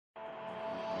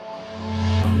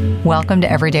Welcome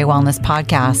to Everyday Wellness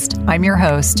Podcast. I'm your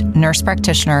host, nurse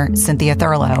practitioner Cynthia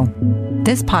Thurlow.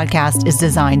 This podcast is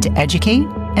designed to educate,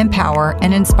 empower,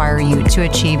 and inspire you to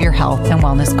achieve your health and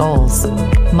wellness goals.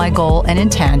 My goal and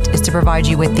intent is to provide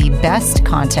you with the best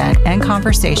content and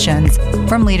conversations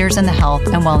from leaders in the health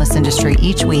and wellness industry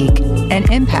each week and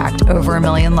impact over 1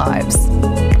 million lives.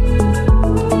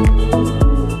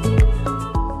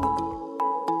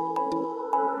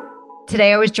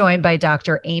 Today, I was joined by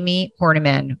Dr. Amy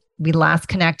Horniman. We last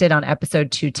connected on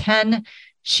episode 210.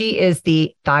 She is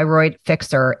the Thyroid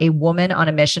Fixer, a woman on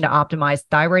a mission to optimize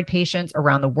thyroid patients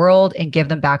around the world and give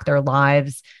them back their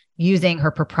lives using her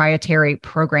proprietary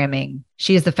programming.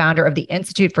 She is the founder of the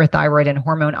Institute for Thyroid and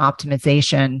Hormone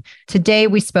Optimization. Today,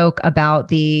 we spoke about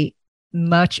the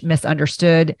much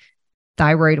misunderstood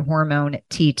thyroid hormone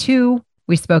T2.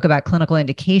 We spoke about clinical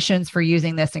indications for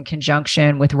using this in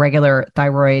conjunction with regular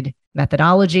thyroid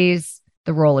methodologies,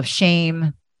 the role of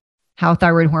shame, how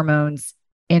thyroid hormones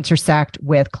intersect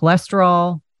with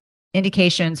cholesterol,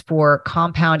 indications for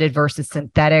compounded versus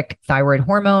synthetic thyroid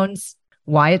hormones,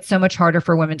 why it's so much harder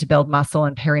for women to build muscle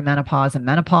in perimenopause and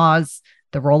menopause,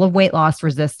 the role of weight loss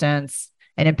resistance,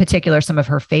 and in particular, some of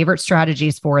her favorite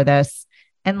strategies for this.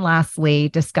 And lastly,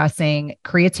 discussing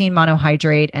creatine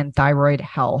monohydrate and thyroid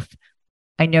health.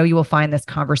 I know you will find this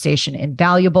conversation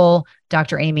invaluable.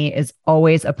 Dr. Amy is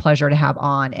always a pleasure to have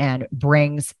on and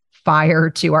brings fire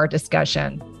to our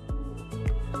discussion.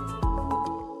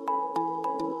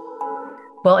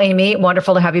 Well, Amy,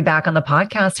 wonderful to have you back on the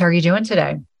podcast. How are you doing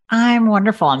today? I'm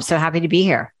wonderful. I'm so happy to be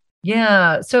here.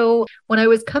 Yeah. So when I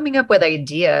was coming up with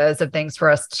ideas of things for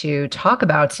us to talk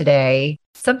about today,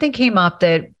 something came up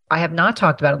that I have not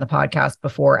talked about on the podcast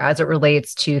before as it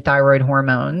relates to thyroid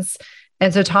hormones.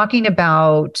 And so talking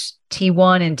about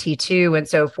T1 and T2. And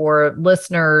so for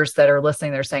listeners that are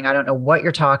listening, they're saying, I don't know what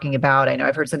you're talking about. I know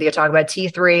I've heard Cynthia talk about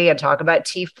T3 and talk about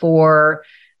T4.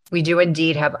 We do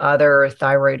indeed have other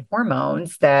thyroid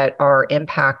hormones that are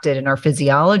impacted in our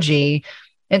physiology.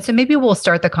 And so maybe we'll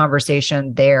start the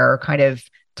conversation there, kind of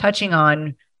touching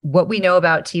on what we know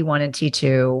about T1 and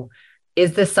T2.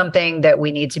 Is this something that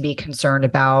we need to be concerned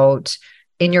about?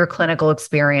 In your clinical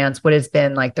experience, what has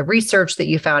been like the research that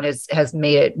you found has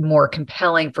made it more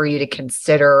compelling for you to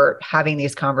consider having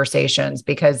these conversations?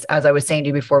 Because as I was saying to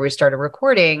you before we started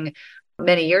recording,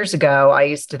 many years ago, I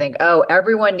used to think, oh,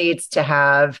 everyone needs to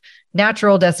have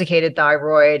natural desiccated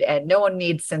thyroid and no one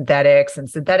needs synthetics and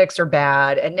synthetics are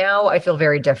bad. And now I feel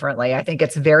very differently. I think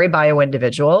it's very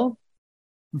bio-individual.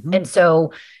 Mm-hmm. And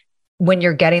so when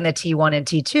you're getting the T1 and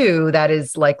T2, that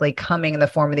is likely coming in the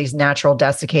form of these natural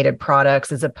desiccated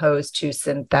products as opposed to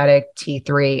synthetic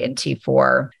T3 and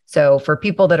T4. So for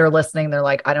people that are listening, they're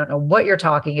like, I don't know what you're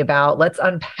talking about. Let's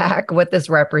unpack what this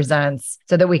represents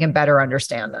so that we can better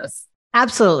understand this.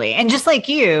 Absolutely. And just like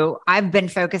you, I've been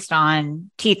focused on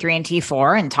T3 and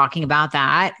T4 and talking about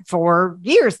that for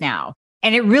years now.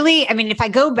 And it really, I mean, if I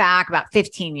go back about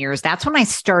 15 years, that's when I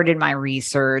started my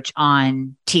research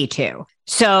on T2.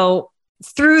 So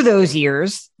through those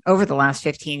years, over the last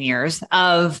 15 years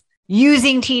of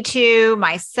using T2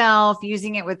 myself,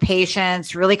 using it with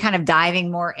patients, really kind of diving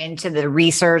more into the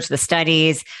research, the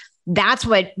studies, that's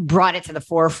what brought it to the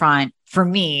forefront for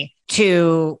me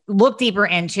to look deeper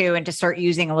into and to start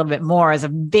using a little bit more as a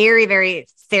very, very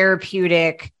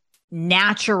therapeutic,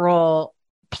 natural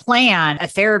plan, a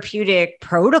therapeutic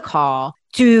protocol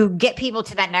to get people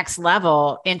to that next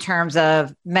level in terms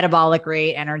of metabolic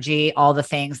rate, energy, all the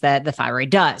things that the thyroid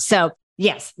does. So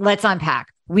yes, let's unpack.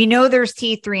 We know there's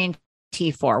T3 and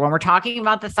T4. When we're talking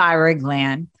about the thyroid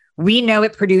gland, we know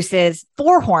it produces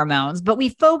 4 hormones, but we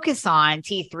focus on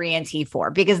T3 and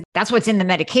T4 because that's what's in the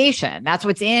medication. That's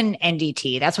what's in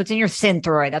NDT. That's what's in your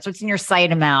Synthroid. That's what's in your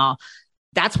Cytomel.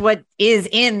 That's what is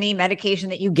in the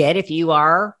medication that you get if you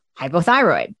are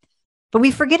hypothyroid. But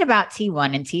we forget about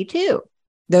T1 and T2.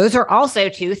 Those are also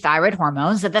 2 thyroid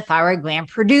hormones that the thyroid gland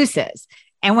produces.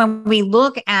 And when we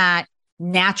look at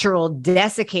natural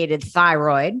desiccated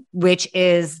thyroid, which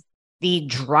is the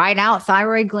dried out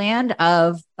thyroid gland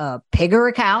of a pig or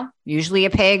a cow, usually a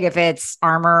pig if it's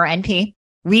Armour NP,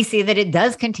 we see that it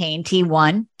does contain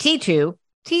T1, T2,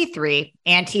 T3,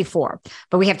 and T4.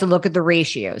 But we have to look at the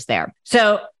ratios there.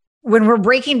 So when we're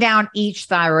breaking down each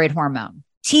thyroid hormone,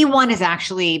 T1 is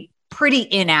actually pretty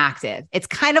inactive. It's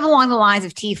kind of along the lines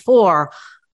of T4,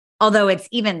 although it's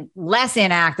even less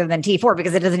inactive than T4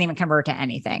 because it doesn't even convert to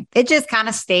anything. It just kind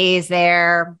of stays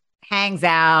there, hangs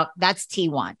out. That's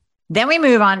T1. Then we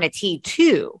move on to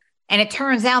T2. And it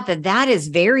turns out that that is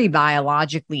very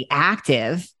biologically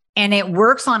active And it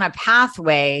works on a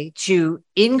pathway to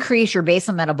increase your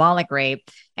basal metabolic rate,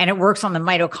 and it works on the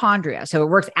mitochondria. So it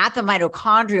works at the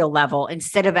mitochondrial level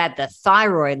instead of at the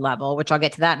thyroid level, which I'll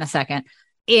get to that in a second,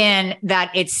 in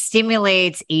that it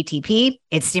stimulates ATP,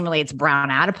 it stimulates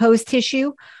brown adipose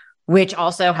tissue, which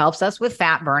also helps us with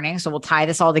fat burning. So we'll tie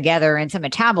this all together into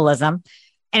metabolism.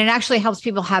 And it actually helps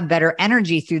people have better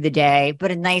energy through the day,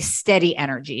 but a nice steady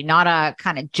energy, not a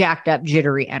kind of jacked up,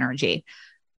 jittery energy.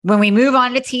 When we move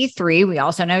on to T3, we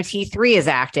also know T3 is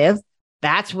active.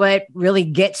 That's what really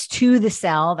gets to the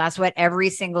cell. That's what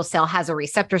every single cell has a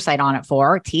receptor site on it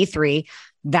for, T3.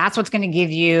 That's what's going to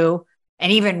give you an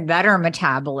even better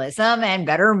metabolism and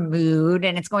better mood.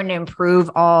 And it's going to improve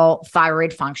all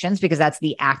thyroid functions because that's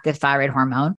the active thyroid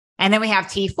hormone. And then we have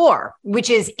T4,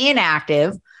 which is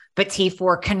inactive, but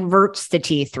T4 converts to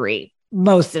T3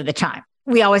 most of the time.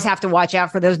 We always have to watch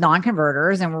out for those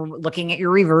non-converters, and we're looking at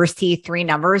your reverse T3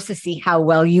 numbers to see how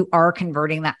well you are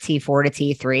converting that T4 to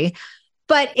T3,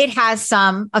 but it has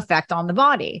some effect on the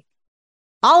body.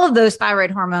 All of those thyroid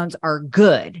hormones are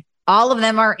good. All of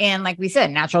them are in, like we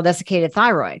said, natural desiccated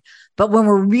thyroid. But when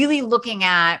we're really looking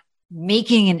at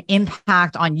making an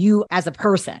impact on you as a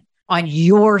person, on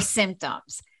your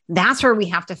symptoms, that's where we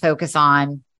have to focus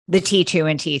on the T2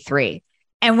 and T3.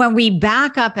 And when we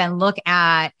back up and look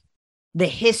at the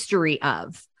history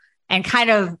of and kind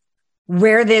of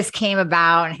where this came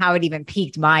about and how it even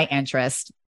piqued my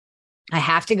interest, I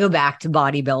have to go back to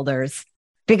bodybuilders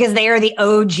because they are the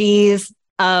OGs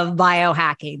of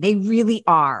biohacking. They really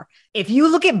are. If you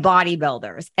look at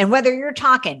bodybuilders, and whether you're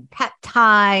talking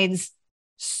peptides,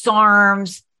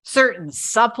 SARMs, certain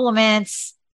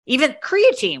supplements, even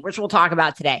creatine, which we'll talk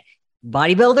about today,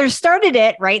 bodybuilders started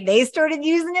it, right? They started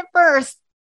using it first.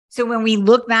 So when we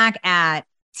look back at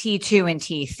T2 and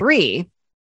T3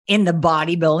 in the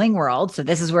bodybuilding world, so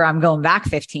this is where I'm going back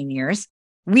 15 years,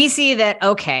 we see that,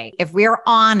 okay, if we're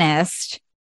honest,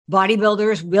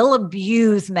 bodybuilders will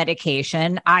abuse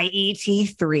medication, i.e.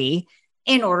 T3,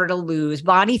 in order to lose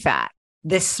body fat.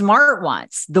 The smart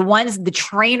ones, the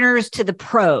trainers to the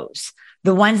pros,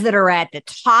 the ones that are at the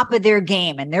top of their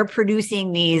game, and they're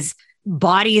producing these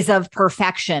bodies of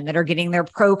perfection that are getting their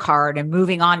pro card and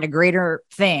moving on to greater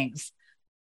things.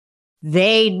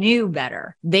 They knew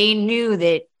better. They knew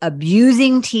that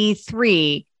abusing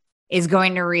T3 is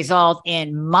going to result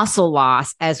in muscle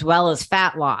loss as well as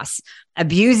fat loss.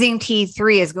 Abusing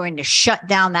T3 is going to shut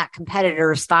down that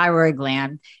competitor's thyroid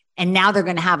gland. And now they're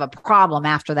going to have a problem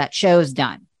after that show's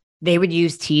done. They would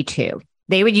use T2.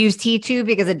 They would use T2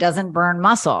 because it doesn't burn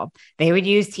muscle. They would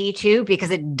use T2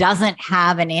 because it doesn't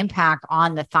have an impact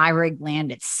on the thyroid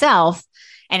gland itself.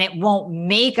 And it won't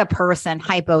make a person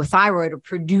hypothyroid or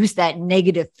produce that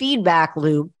negative feedback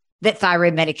loop that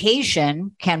thyroid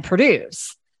medication can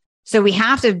produce. So we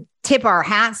have to tip our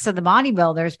hats to the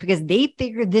bodybuilders because they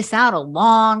figured this out a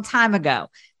long time ago.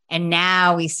 And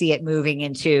now we see it moving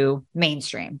into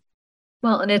mainstream.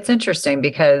 Well, and it's interesting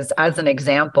because as an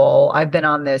example, I've been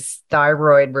on this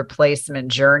thyroid replacement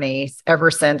journey ever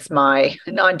since my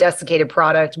non-desiccated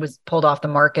product was pulled off the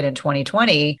market in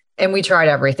 2020. And we tried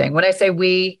everything. When I say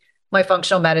we, my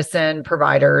functional medicine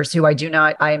providers, who I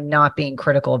am not being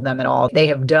critical of them at all. They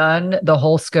have done the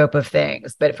whole scope of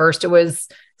things. But first it was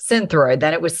Synthroid,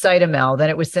 then it was Cytomel, then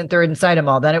it was Synthroid and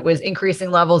Cytomel, then it was increasing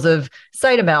levels of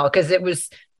Cytomel because it was,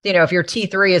 if your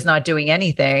T3 is not doing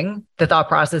anything, the thought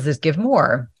process is give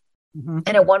more. Mm-hmm.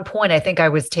 And at one point, I think I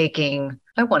was taking,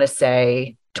 I want to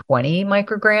say 20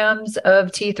 micrograms of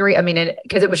T3. I mean,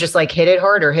 because it was just like, hit it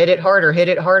harder, hit it harder, hit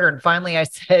it harder. And finally I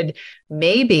said,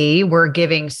 maybe we're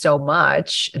giving so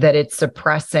much that it's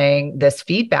suppressing this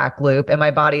feedback loop. And my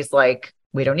body's like,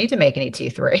 we don't need to make any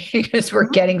T3 because we're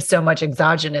getting so much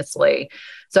exogenously.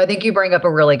 So I think you bring up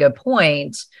a really good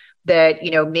point that,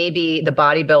 maybe the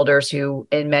bodybuilders who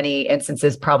in many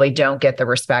instances probably don't get the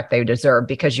respect they deserve,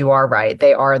 because you are right.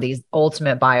 They are these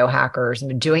ultimate biohackers and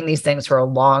been doing these things for a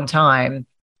long time.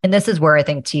 And this is where I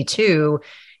think T2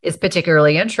 is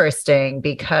particularly interesting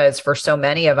because for so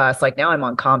many of us, like now I'm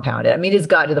on compounded. I mean, it's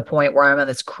gotten to the point where I'm on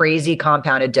this crazy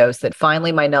compounded dose that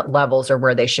finally my nut levels are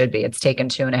where they should be. It's taken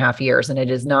 2.5 years, and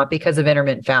it is not because of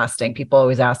intermittent fasting. People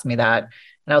always ask me that.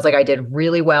 And I was like, I did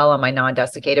really well on my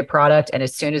non-desiccated product. And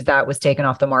as soon as that was taken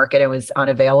off the market, it was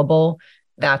unavailable.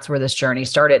 That's where this journey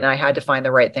started. And I had to find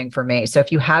the right thing for me. So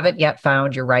if you haven't yet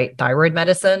found your right thyroid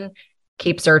medicine,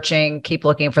 keep searching, keep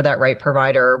looking for that right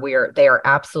provider. They are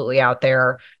absolutely out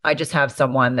there. I just have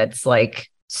someone that's like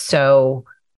so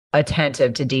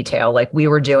attentive to detail. Like we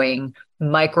were doing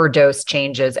microdose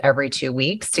changes every 2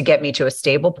 weeks to get me to a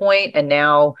stable point. And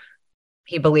now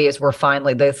he believes we're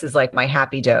finally, this is like my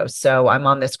happy dose. So I'm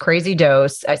on this crazy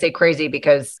dose. I say crazy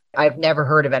because I've never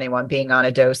heard of anyone being on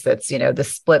a dose that's, the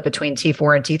split between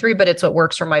T4 and T3, but it's what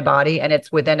works for my body and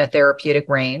it's within a therapeutic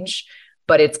range,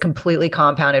 but it's completely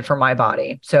compounded for my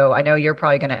body. So I know you're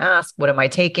probably going to ask, what am I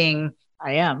taking?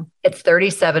 I am. It's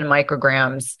 37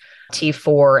 micrograms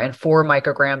T4 and 4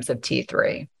 micrograms of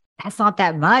T3. That's not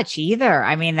that much either.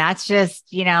 I mean, that's just,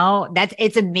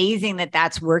 it's amazing that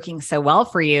that's working so well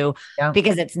for you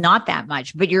because it's not that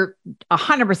much, but you're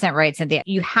 100% right, Cynthia.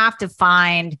 You have to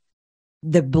find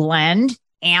the blend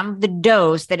and the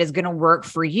dose that is going to work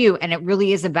for you. And it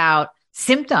really is about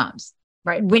symptoms,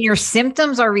 right? When your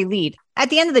symptoms are relieved,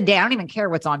 at the end of the day, I don't even care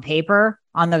what's on paper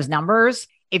on those numbers.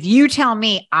 If you tell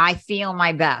me I feel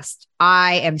my best,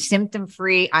 I am symptom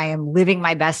free, I am living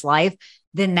my best life,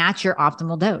 then that's your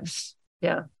optimal dose.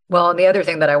 Yeah. Well, and the other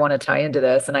thing that I want to tie into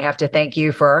this, and I have to thank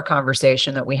you for our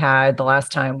conversation that we had the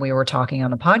last time we were talking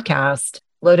on the podcast,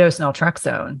 low dose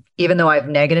naltrexone. Even though I have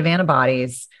negative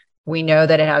antibodies, we know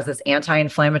that it has this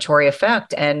anti-inflammatory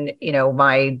effect. And,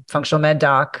 my functional med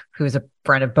doc, who's a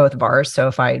friend of both of ours, so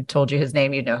if I told you his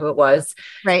name, you'd know who it was.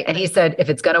 Right. And he said, if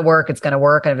it's going to work, it's going to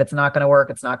work. And if it's not going to work,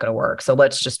 it's not going to work. So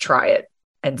let's just try it.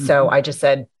 And so I just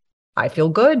said, I feel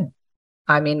good.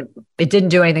 I mean, it didn't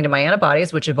do anything to my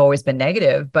antibodies, which have always been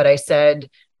negative. But I said,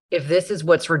 if this is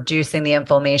what's reducing the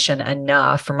inflammation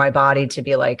enough for my body to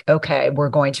be like, okay, we're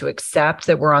going to accept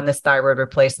that we're on this thyroid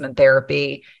replacement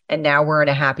therapy and now we're in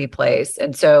a happy place.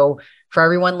 And so for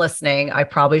everyone listening, I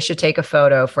probably should take a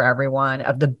photo for everyone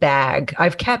of the bag.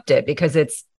 I've kept it because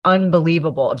it's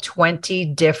unbelievable, of 20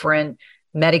 different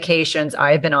medications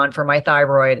I've been on for my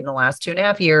thyroid in the last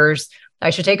 2.5 years. I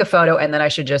should take a photo and then I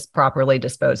should just properly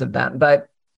dispose of them. But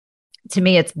to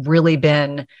me, it's really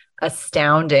been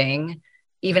astounding,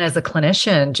 even as a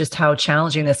clinician, just how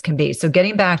challenging this can be. So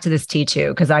getting back to this T2,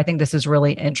 because I think this is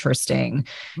really interesting.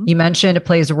 You mentioned it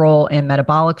plays a role in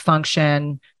metabolic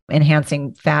function,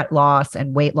 enhancing fat loss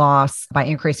and weight loss by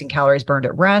increasing calories burned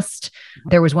at rest.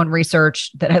 There was one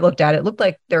research that I looked at. It looked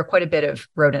like there were quite a bit of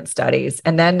rodent studies.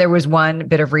 And then there was one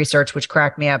bit of research which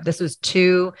cracked me up. This was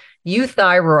 2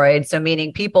 euthyroid, so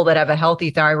meaning people that have a healthy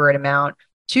thyroid amount,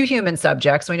 2 human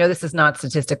subjects. We know this is not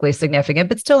statistically significant,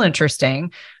 but still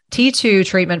interesting. T2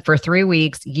 treatment for 3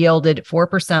 weeks yielded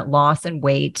 4% loss in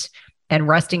weight and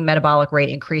resting metabolic rate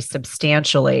increased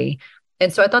substantially.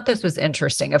 And so I thought this was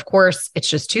interesting. Of course, it's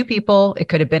just 2 people. It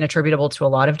could have been attributable to a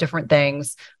lot of different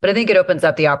things, but I think it opens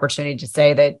up the opportunity to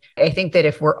say that I think that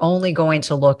if we're only going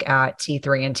to look at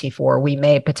T3 and T4, we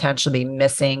may potentially be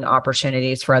missing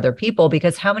opportunities for other people,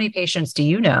 because how many patients do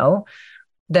you know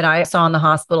that I saw in the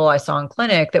hospital, I saw in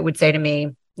clinic that would say to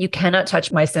me, you cannot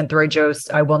touch my Synthroid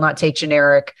dose. I will not take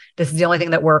generic. This is the only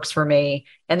thing that works for me.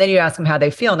 And then you ask them how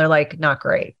they feel and they're like, not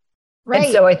great. Right.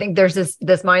 And so I think there's this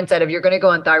mindset of you're going to go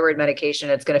on thyroid medication.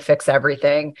 It's going to fix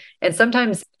everything. And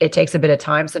sometimes it takes a bit of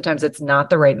time. Sometimes it's not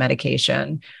the right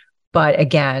medication. But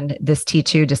again, this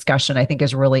T2 discussion, I think,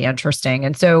 is really interesting.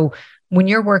 And so when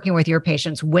you're working with your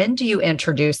patients, when do you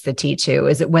introduce the T2?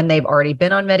 Is it when they've already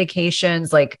been on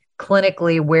medications? Like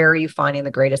clinically, where are you finding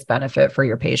the greatest benefit for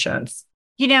your patients?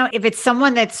 If it's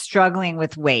someone that's struggling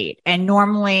with weight, and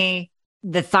normally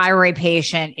the thyroid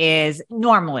patient is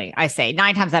I say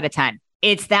 9 times out of 10,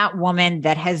 it's that woman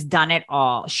that has done it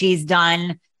all. She's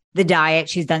done the diet.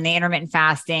 She's done the intermittent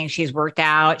fasting. She's worked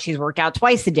out. She's worked out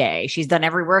twice a day. She's done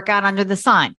every workout under the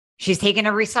sun. She's taken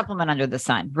every supplement under the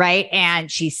sun, right?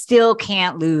 And she still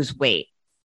can't lose weight.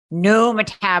 No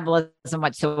metabolism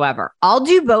whatsoever. I'll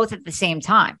do both at the same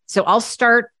time. So I'll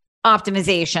start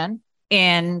optimization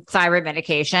in thyroid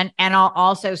medication, and I'll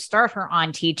also start her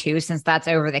on T2 since that's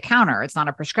over the counter. It's not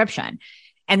a prescription.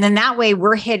 And then that way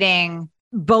we're hitting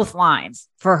both lines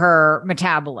for her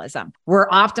metabolism. We're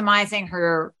optimizing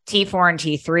her T4 and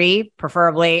T3,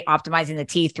 preferably optimizing the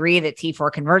T3 that T4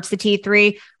 converts to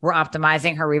T3. We're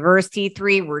optimizing her reverse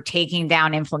T3. We're taking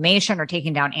down inflammation or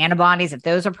taking down antibodies if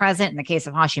those are present in the case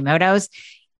of Hashimoto's.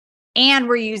 And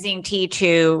we're using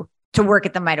T2 to work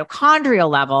at the mitochondrial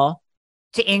level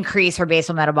to increase her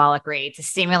basal metabolic rate, to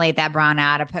stimulate that brown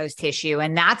adipose tissue.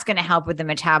 And that's going to help with the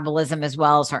metabolism as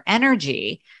well as her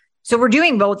energy. So we're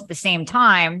doing both at the same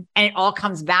time. And it all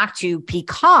comes back to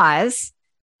because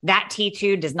that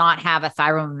T2 does not have a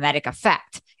thyromimetic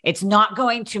effect. It's not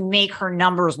going to make her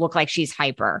numbers look like she's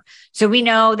hyper. So we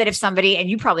know that if somebody, and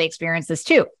you probably experienced this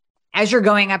too, as you're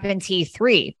going up in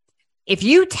T3, if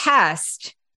you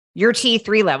test your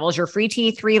T3 levels, your free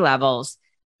T3 levels,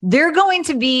 they're going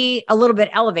to be a little bit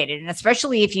elevated. And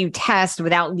especially if you test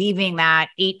without leaving that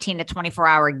 18 to 24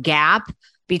 hour gap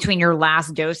between your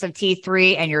last dose of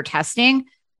T3 and your testing,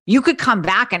 you could come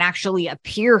back and actually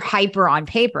appear hyper on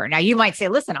paper. Now you might say,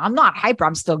 listen, I'm not hyper.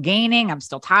 I'm still gaining. I'm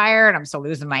still tired. I'm still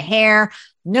losing my hair.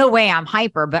 No way I'm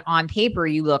hyper, but on paper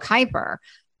you look hyper.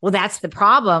 Well, that's the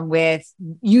problem with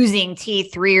using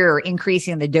T3 or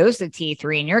increasing the dose of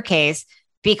T3 in your case,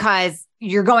 because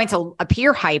you're going to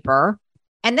appear hyper.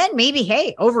 And then maybe,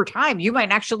 hey, over time, you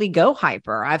might actually go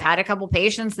hyper. I've had a couple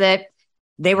patients that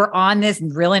they were on this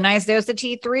really nice dose of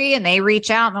T3 and they reach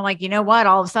out and they're like, you know what?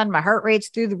 All of a sudden my heart rate's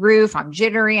through the roof. I'm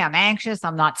jittery. I'm anxious.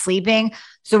 I'm not sleeping.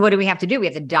 So what do we have to do? We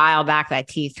have to dial back that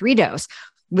T3 dose.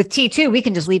 With T2, we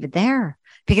can just leave it there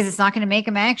because it's not going to make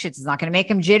them anxious. It's not going to make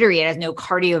them jittery. It has no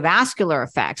cardiovascular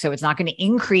effect. So it's not going to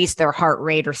increase their heart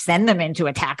rate or send them into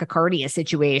a tachycardia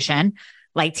situation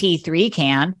like T3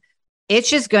 can. It's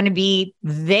just going to be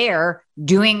there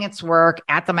doing its work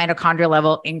at the mitochondrial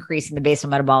level, increasing the basal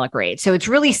metabolic rate. So it's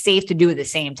really safe to do at the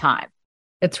same time.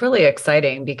 It's really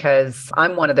exciting because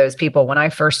I'm one of those people when I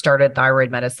first started thyroid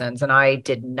medicines and I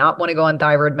did not want to go on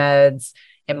thyroid meds.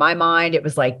 In my mind, it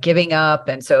was like giving up.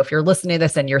 And so if you're listening to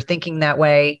this and you're thinking that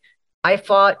way, I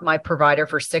fought my provider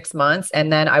for 6 months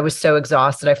and then I was so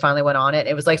exhausted. I finally went on it.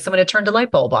 It was like someone had turned a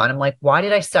light bulb on. I'm like, why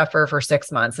did I suffer for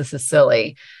 6 months? This is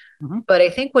silly. But I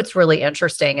think what's really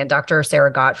interesting, and Dr.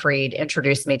 Sarah Gottfried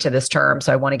introduced me to this term,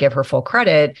 so I want to give her full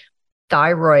credit,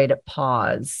 thyroid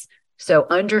pause. So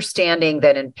understanding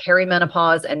that in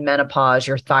perimenopause and menopause,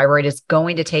 your thyroid is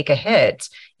going to take a hit.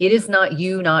 It is not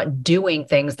you not doing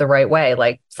things the right way.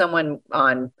 Like someone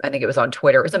on, I think it was on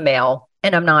Twitter, it was a male,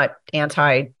 and I'm not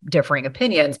anti-differing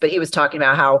opinions, but he was talking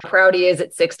about how proud he is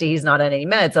at 60, he's not on any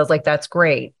meds. I was like, that's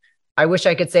great. I wish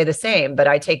I could say the same, but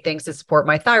I take things to support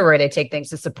my thyroid. I take things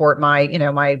to support my,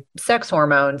 my sex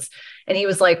hormones. And he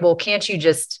was like, well, can't you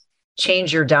just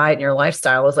change your diet and your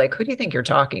lifestyle? I was like, who do you think you're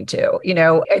talking to?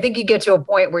 I think you get to a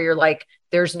point where you're like,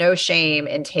 there's no shame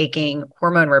in taking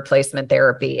hormone replacement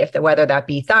therapy, whether that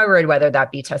be thyroid, whether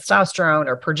that be testosterone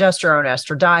or progesterone,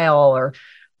 estradiol, or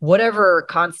whatever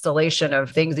constellation of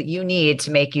things that you need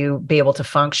to make you be able to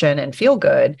function and feel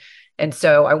good. And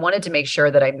so I wanted to make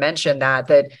sure that I mentioned that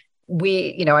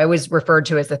I was referred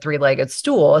to as the three-legged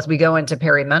stool. As we go into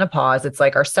perimenopause, it's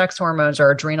like our sex hormones,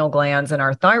 our adrenal glands, and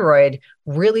our thyroid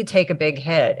really take a big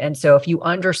hit. And so if you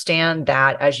understand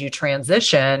that as you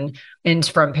transition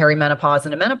from perimenopause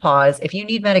into menopause, if you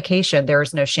need medication, there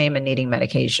is no shame in needing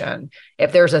medication.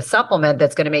 If there's a supplement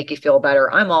that's going to make you feel better,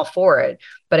 I'm all for it.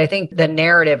 But I think the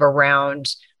narrative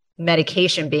around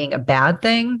medication being a bad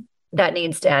thing, that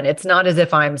needs to end. It's not as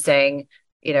if I'm saying,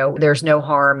 there's no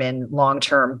harm in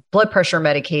long-term blood pressure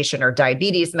medication or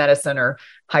diabetes medicine or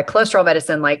high cholesterol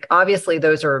medicine. Like, obviously,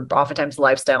 those are oftentimes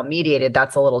lifestyle mediated.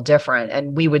 That's a little different.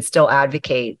 And we would still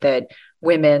advocate that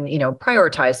women,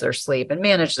 prioritize their sleep and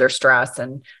manage their stress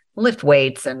and lift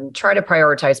weights and try to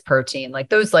prioritize protein. Like,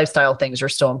 those lifestyle things are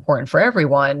still important for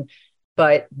everyone.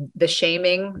 But the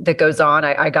shaming that goes on,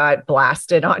 I got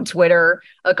blasted on Twitter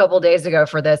a couple of days ago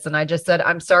for this. And I just said,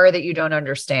 I'm sorry that you don't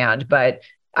understand, but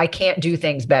I can't do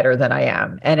things better than I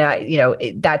am. And,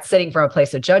 that's sitting from a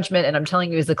place of judgment. And I'm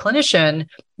telling you, as a clinician,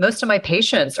 most of my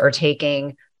patients are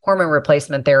taking hormone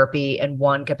replacement therapy in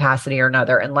one capacity or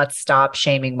another. And let's stop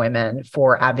shaming women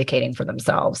for advocating for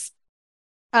themselves.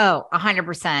 Oh,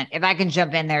 100%. If I can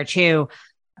jump in there too,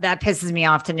 that pisses me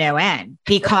off to no end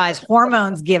because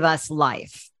hormones give us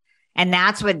life. And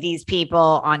that's what these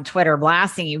people on Twitter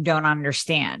blasting you don't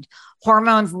understand.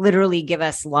 Hormones literally give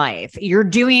us life. You're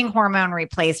doing hormone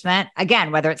replacement,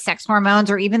 again, whether it's sex hormones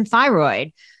or even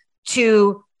thyroid,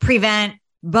 to prevent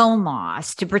bone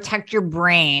loss, to protect your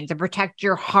brain, to protect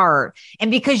your heart.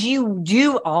 And because you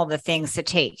do all the things to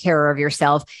take care of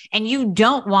yourself and you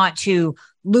don't want to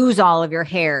lose all of your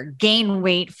hair, gain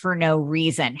weight for no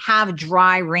reason, have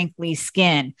dry, wrinkly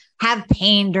skin, have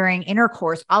pain during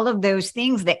intercourse, all of those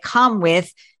things that come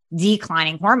with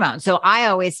declining hormones. So I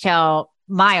always tell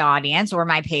my audience or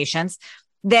my patients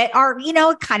that are,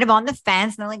 kind of on the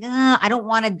fence. And they're like, I don't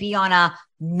want to be on a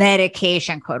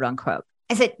medication, quote unquote.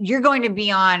 I said, you're going to be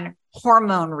on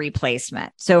hormone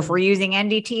replacement. So if we're using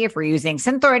NDT, if we're using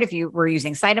Synthroid, we're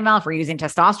using Cytomel, if we're using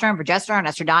testosterone, progesterone,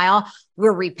 estradiol,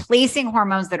 we're replacing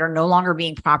hormones that are no longer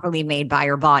being properly made by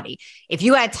your body. If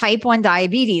you had type 1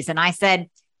 diabetes and I said,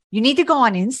 you need to go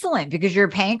on insulin because your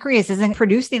pancreas isn't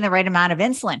producing the right amount of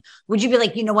insulin, would you be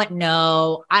like, you know what?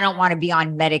 No, I don't want to be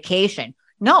on medication.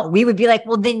 No, we would be like,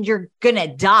 well, then you're going to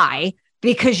die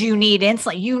because you need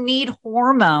insulin. You need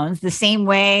hormones the same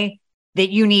way that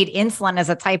you need insulin as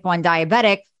a type 1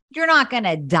 diabetic. You're not going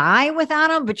to die without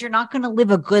them, but you're not going to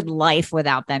live a good life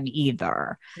without them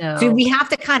either. No. So we have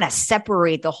to kind of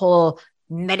separate the whole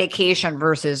medication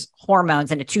versus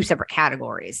hormones into two separate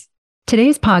categories.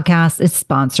 Today's podcast is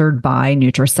sponsored by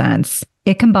NutriSense.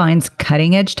 It combines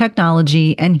cutting-edge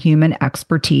technology and human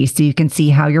expertise so you can see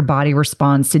how your body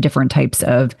responds to different types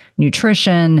of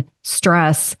nutrition,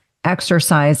 stress,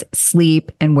 exercise,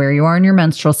 sleep, and where you are in your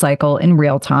menstrual cycle in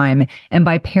real time. And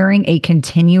by pairing a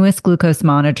continuous glucose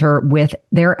monitor with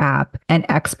their app and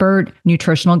expert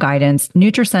nutritional guidance,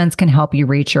 NutriSense can help you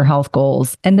reach your health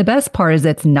goals. And the best part is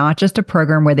it's not just a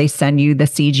program where they send you the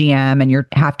CGM and you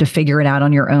have to figure it out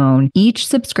on your own. Each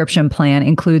subscription plan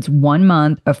includes 1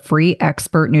 month of free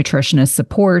expert nutritionist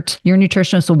support. Your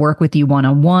nutritionist will work with you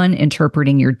one-on-one,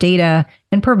 interpreting your data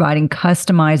and providing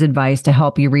customized advice to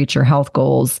help you reach your health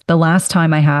goals. The last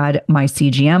time I had my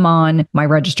CGM on, my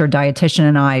registered dietitian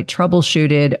and I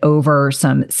troubleshooted over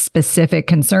some specific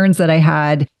concerns that I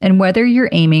had. And whether you're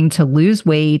aiming to lose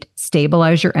weight,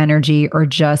 stabilize your energy, or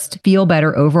just feel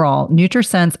better overall,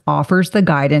 NutriSense offers the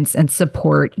guidance and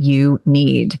support you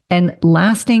need. And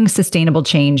lasting sustainable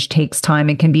change takes time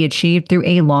and can be achieved through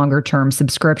a longer term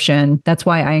subscription. That's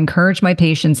why I encourage my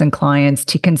patients and clients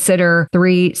to consider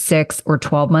 3, 6, or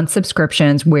 12-month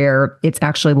subscriptions where it's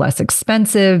actually less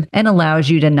expensive and allows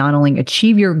you to not only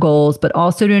achieve your goals, but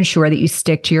also to ensure that you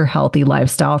stick to your healthy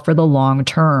lifestyle for the long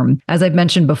term. As I've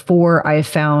mentioned before, I have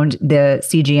found the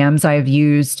CGMs I've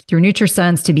used through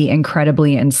NutriSense to be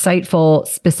incredibly insightful,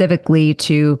 specifically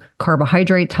to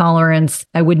carbohydrate tolerance.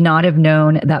 I would not have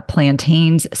known that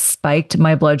plantains spiked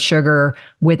my blood sugar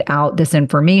without this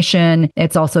information.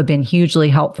 It's also been hugely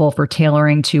helpful for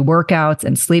tailoring to workouts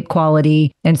and sleep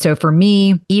quality. And so for me,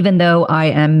 even though I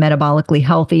am metabolically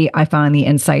healthy, I find the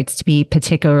insights to be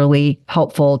particularly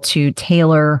helpful to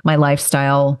tailor my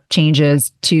lifestyle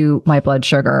changes to my blood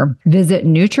sugar. Visit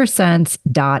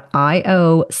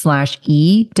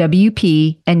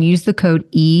nutrisense.io/EWP and use the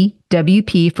code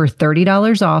EWP for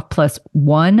 $30 off plus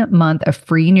 1 month of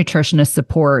free nutritionist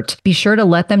support. Be sure to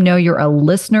let them know you're a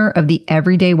listener of the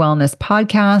Everyday Wellness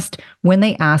podcast when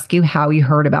they ask you how you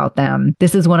heard about them.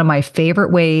 This is one of my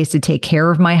favorite ways to take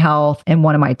care of my health and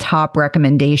one of my top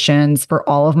recommendations for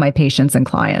all of my patients and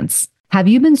clients. Have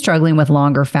you been struggling with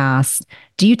longer fasts?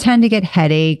 Do you tend to get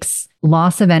headaches,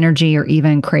 loss of energy, or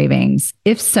even cravings?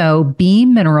 If so,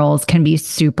 Beam Minerals can be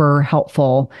super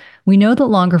helpful. We know that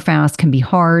longer fasts can be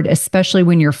hard, especially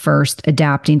when you're first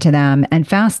adapting to them. And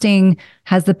fasting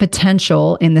has the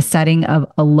potential in the setting of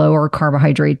a lower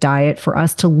carbohydrate diet for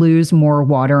us to lose more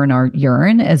water in our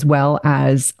urine, as well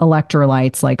as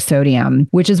electrolytes like sodium,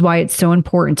 which is why it's so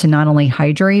important to not only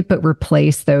hydrate, but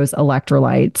replace those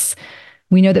electrolytes.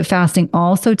 We know that fasting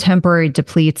also temporarily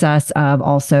depletes us of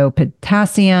also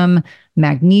potassium,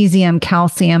 magnesium,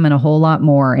 calcium, and a whole lot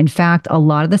more. In fact, a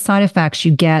lot of the side effects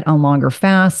you get on longer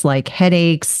fasts, like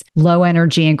headaches, low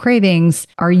energy, and cravings,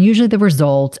 are usually the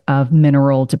result of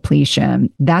mineral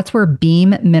depletion. That's where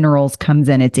Beam Minerals comes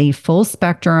in. It's a full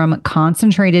spectrum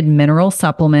concentrated mineral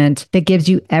supplement that gives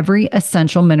you every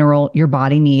essential mineral your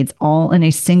body needs, all in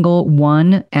a single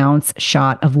 1 ounce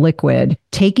shot of liquid.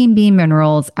 Taking Beam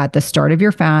Minerals at the start of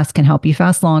your fast can help you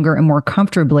fast longer and more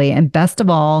comfortably. And best of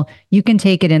all, you can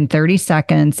take it in 30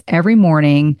 seconds every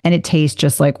morning and it tastes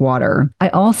just like water. I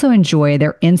also enjoy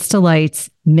their Instalights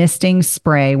misting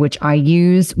spray, which I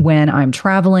use when I'm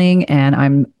traveling and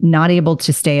I'm not able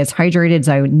to stay as hydrated as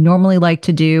I would normally like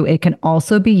to do. It can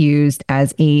also be used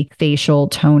as a facial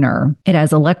toner. It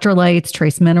has electrolytes,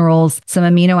 trace minerals, some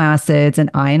amino acids, and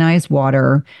ionized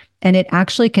water. And it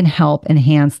actually can help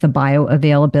enhance the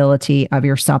bioavailability of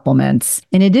your supplements.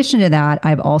 In addition to that,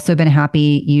 I've also been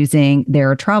happy using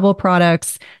their travel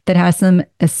products that has some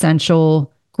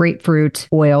essential grapefruit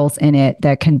oils in it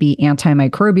that can be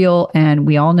antimicrobial. And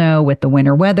we all know with the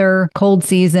winter weather, cold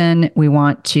season, we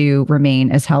want to remain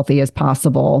as healthy as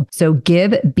possible. So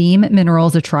give Beam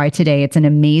Minerals a try today. It's an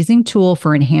amazing tool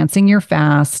for enhancing your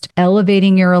fast,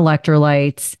 elevating your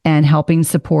electrolytes, and helping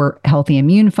support healthy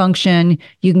immune function.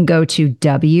 You can go to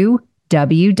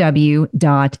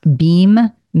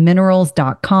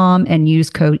www.beamminerals.com and use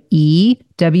code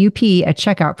EWP at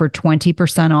checkout for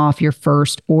 20% off your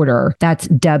first order. That's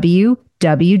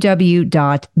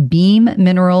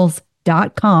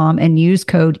www.beamminerals.com and use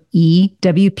code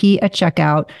EWP at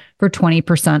checkout for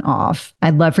 20% off.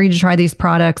 I'd love for you to try these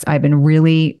products. I've been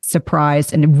really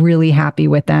surprised and really happy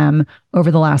with them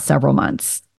over the last several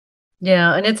months.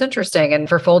 Yeah. And it's interesting. And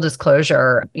for full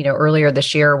disclosure, earlier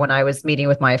this year when I was meeting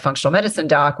with my functional medicine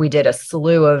doc, we did a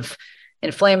slew of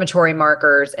inflammatory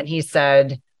markers. And he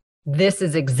said, this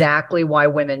is exactly why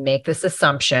women make this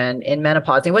assumption in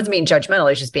menopause. He wasn't being judgmental.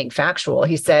 He's just being factual.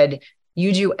 He said,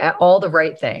 you do all the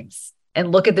right things.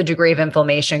 and look at the degree of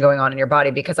inflammation going on in your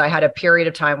body. Because I had a period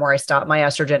of time where I stopped my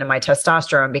estrogen and my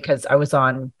testosterone because I was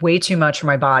on way too much for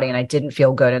my body and I didn't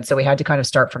feel good. And so we had to kind of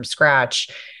start from scratch.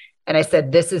 And I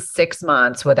said, this is 6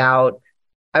 months without,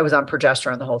 I was on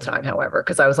progesterone the whole time, however,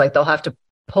 because I was like, they'll have to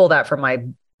pull that from my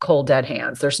cold, dead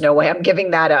hands. There's no way I'm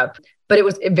giving that up. But it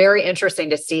was very interesting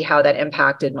to see how that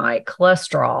impacted my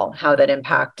cholesterol, how that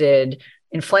impacted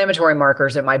inflammatory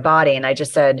markers in my body. And I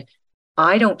just said,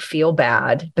 I don't feel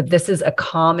bad, but this is a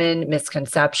common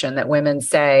misconception that women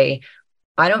say,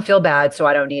 I don't feel bad, so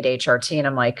I don't need HRT. And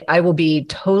I'm like, I will be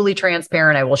totally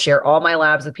transparent. I will share all my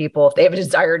labs with people if they have a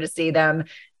desire to see them.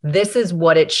 This is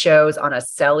what it shows on a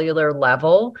cellular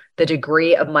level, the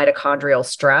degree of mitochondrial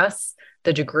stress,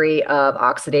 the degree of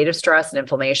oxidative stress and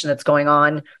inflammation that's going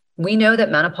on. We know that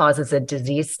menopause is a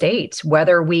disease state,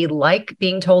 whether we like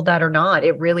being told that or not,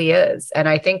 it really is. And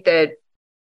I think that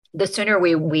the sooner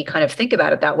we kind of think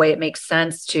about it that way, it makes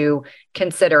sense to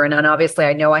consider. And obviously,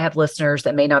 I know I have listeners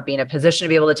that may not be in a position to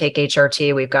be able to take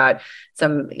HRT. We've got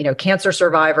some, cancer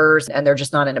survivors, and they're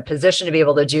just not in a position to be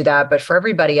able to do that. But for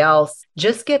everybody else,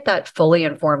 just get that fully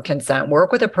informed consent.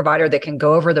 Work with a provider that can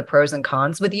go over the pros and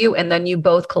cons with you, and then you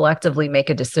both collectively make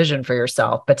a decision for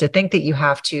yourself. But to think that you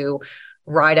have to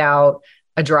ride out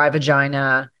a dry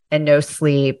vagina and no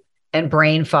sleep and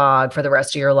brain fog for the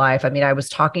rest of your life. I mean, I was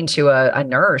talking to a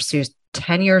nurse who's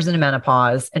 10 years into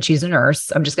menopause, and she's a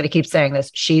nurse. I'm just going to keep saying this.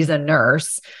 She's a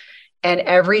nurse. And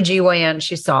every GYN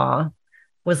she saw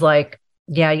was like,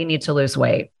 yeah, you need to lose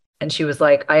weight. And she was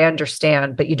like, I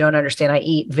understand, but you don't understand. I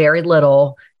eat very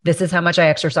little. This is how much I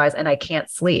exercise, and I can't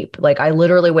sleep. Like, I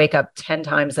literally wake up 10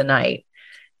 times a night.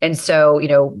 And so,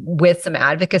 with some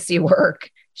advocacy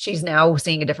work, she's now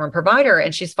seeing a different provider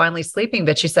and she's finally sleeping.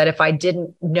 But she said, if I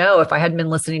hadn't been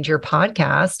listening to your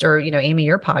podcast or, Amy,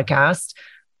 your podcast,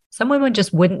 some women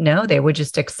just wouldn't know. They would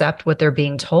just accept what they're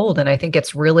being told. And I think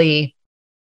there's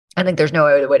no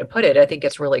other way to put it. I think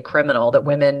it's really criminal that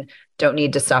women don't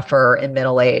need to suffer in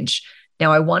middle age.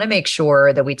 Now, I want to make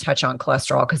sure that we touch on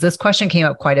cholesterol because this question came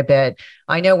up quite a bit.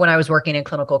 I know when I was working in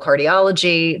clinical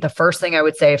cardiology, the first thing I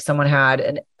would say if someone had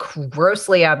a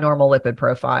grossly abnormal lipid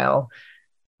profile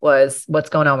was, what's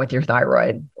going on with your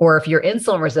thyroid? Or if you're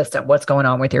insulin resistant, what's going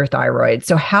on with your thyroid?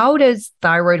 So how does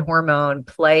thyroid hormone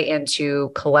play into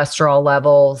cholesterol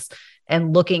levels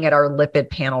and looking at our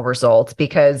lipid panel results?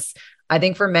 Because I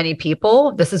think for many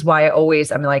people, this is why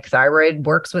I'm like, thyroid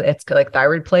it's like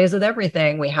thyroid plays with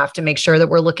everything. We have to make sure that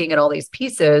we're looking at all these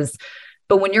pieces.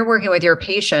 But when you're working with your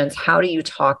patients, how do you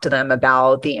talk to them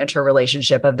about the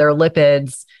interrelationship of their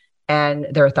lipids and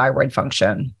their thyroid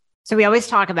function? So we always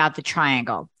talk about the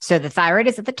triangle. So the thyroid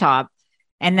is at the top.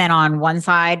 And then on one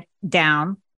side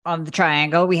down on the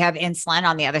triangle, we have insulin.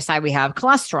 On the other side, we have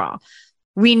cholesterol.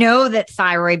 We know that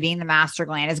thyroid, being the master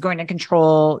gland, is going to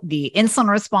control the insulin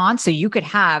response. So you could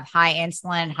have high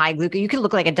insulin, high glucose. You could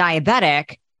look like a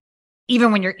diabetic,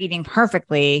 even when you're eating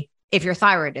perfectly, if your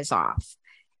thyroid is off.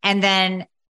 And then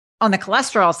on the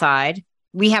cholesterol side,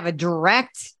 we have a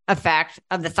direct effect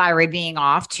of the thyroid being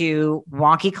off to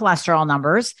wonky cholesterol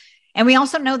numbers. And we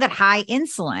also know that high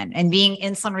insulin and being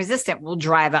insulin resistant will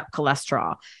drive up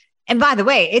cholesterol. And by the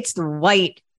way, it's the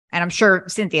white, and I'm sure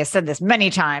Cynthia said this many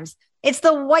times, it's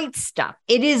the white stuff.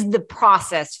 It is the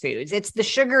processed foods. It's the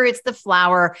sugar, it's the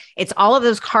flour, it's all of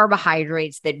those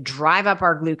carbohydrates that drive up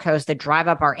our glucose, that drive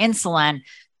up our insulin,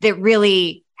 that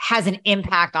really has an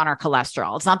impact on our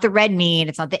cholesterol. It's not the red meat.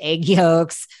 It's not the egg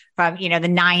yolks from, the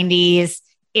 90s.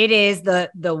 It is the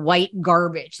white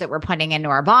garbage that we're putting into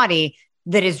our body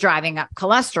that is driving up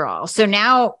cholesterol. So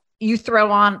now you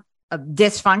throw on a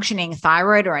dysfunctioning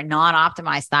thyroid or a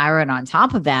non-optimized thyroid on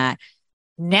top of that.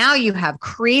 Now you have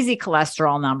crazy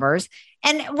cholesterol numbers.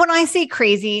 And when I say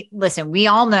crazy, listen, we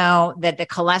all know that the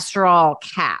cholesterol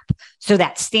cap, so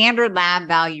that standard lab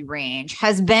value range,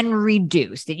 has been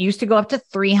reduced. It used to go up to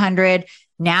 300.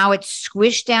 Now it's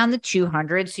squished down to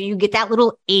 200. So you get that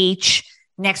little H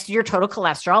next to your total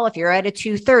cholesterol if you're at a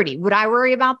 230. Would I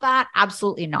worry about that?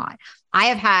 Absolutely not. I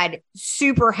have had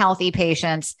super healthy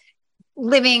patients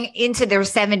living into their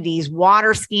 70s,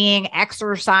 water skiing,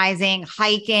 exercising,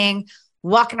 hiking,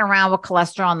 walking around with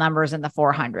cholesterol numbers in the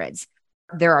 400s.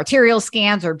 Their arterial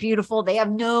scans are beautiful. They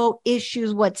have no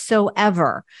issues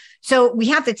whatsoever. So we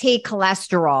have to take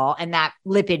cholesterol and that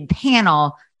lipid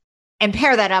panel and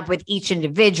pair that up with each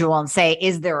individual and say,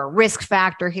 is there a risk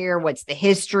factor here? What's the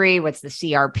history? What's the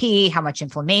CRP? How much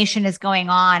inflammation is going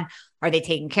on? Are they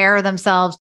taking care of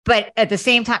themselves? But at the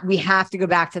same time, we have to go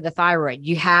back to the thyroid.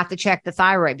 You have to check the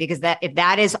thyroid because if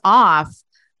that is off,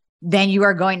 then you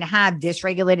are going to have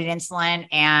dysregulated insulin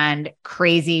and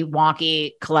crazy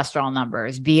wonky cholesterol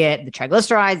numbers, be it the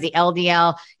triglycerides, the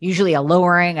LDL, usually a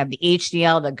lowering of the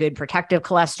HDL, the good protective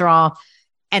cholesterol.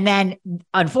 And then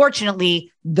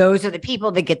unfortunately, those are the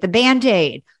people that get the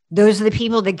Band-Aid. Those are the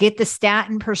people that get the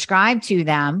statin prescribed to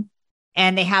them,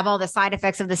 and they have all the side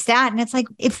effects of the statin. It's like,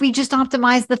 if we just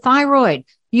optimize the thyroid,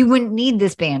 you wouldn't need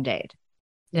this Band-Aid.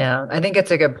 Yeah, I think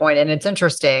it's a good point. And it's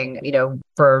interesting,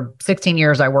 for 16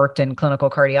 years, I worked in clinical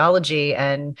cardiology,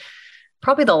 and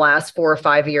probably the last 4 or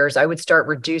 5 years, I would start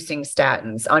reducing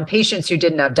statins on patients who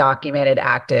didn't have documented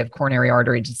active coronary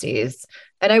artery disease.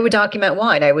 And I would document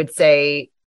why. And I would say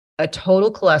a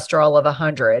total cholesterol of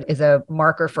 100 is a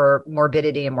marker for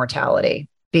morbidity and mortality,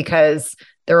 because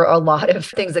there are a lot of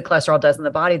things that cholesterol does in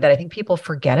the body that I think people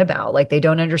forget about. Like, they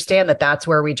don't understand that that's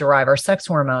where we derive our sex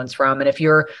hormones from. And if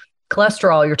your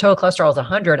total cholesterol is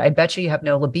 100, I bet you have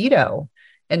no libido.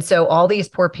 And so all these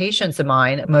poor patients of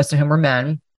mine, most of whom were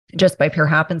men, just by pure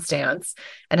happenstance,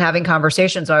 and having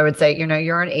conversations, I would say,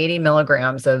 you're on 80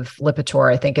 milligrams of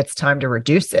Lipitor. I think it's time to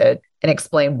reduce it, and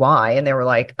explain why. And they were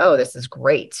like, oh, this is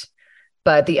great.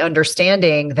 But the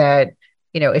understanding that,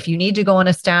 if you need to go on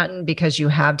a statin because you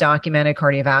have documented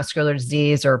cardiovascular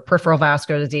disease or peripheral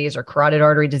vascular disease or carotid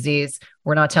artery disease,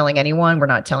 we're not telling anyone. We're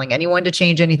not telling anyone to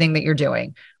change anything that you're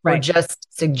doing. Right. We're just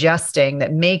suggesting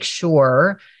that make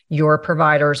sure your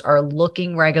providers are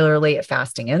looking regularly at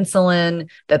fasting insulin,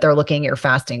 that they're looking at your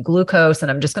fasting glucose.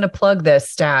 And I'm just going to plug this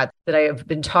stat that I have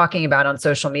been talking about on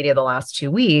social media the last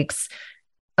 2 weeks.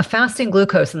 A fasting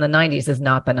glucose in the 90s is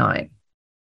not benign.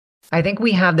 I think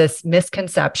we have this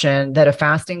misconception that a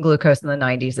fasting glucose in the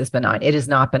 90s is benign. It is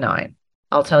not benign.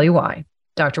 I'll tell you why.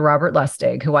 Dr. Robert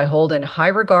Lustig, who I hold in high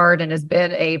regard and has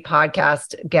been a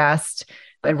podcast guest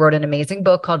and wrote an amazing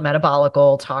book called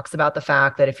Metabolical, talks about the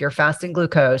fact that if your fasting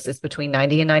glucose is between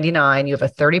 90 and 99, you have a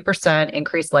 30%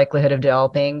 increased likelihood of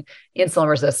developing insulin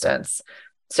resistance.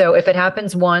 So if it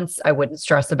happens once, I wouldn't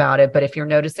stress about it. But if you're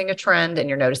noticing a trend and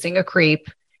you're noticing a creep,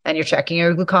 and you're checking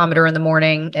your glucometer in the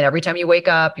morning, and every time you wake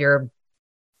up, your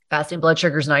fasting blood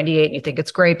sugar is 98 and you think it's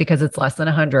great because it's less than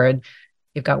 100,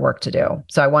 you've got work to do.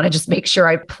 So I want to just make sure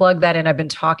I plug that in. I've been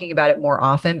talking about it more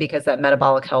often because that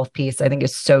metabolic health piece, I think,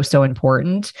 is so, so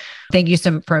important. Thank you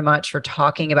so very much for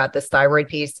talking about this thyroid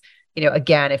piece.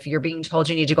 Again, if you're being told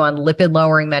you need to go on lipid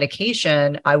lowering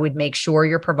medication, I would make sure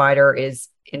your provider is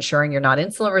ensuring you're not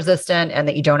insulin resistant and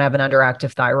that you don't have an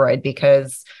underactive thyroid,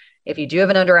 because if you do have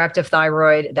an underactive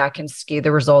thyroid, that can skew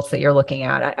the results that you're looking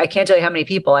at. I can't tell you how many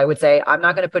people I would say, I'm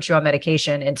not going to put you on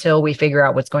medication until we figure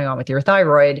out what's going on with your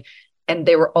thyroid. And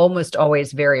they were almost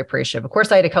always very appreciative. Of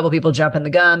course, I had a couple of people jump in the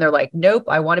gun. They're like, nope,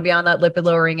 I want to be on that lipid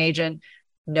lowering agent.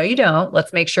 No, you don't.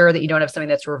 Let's make sure that you don't have something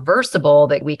that's reversible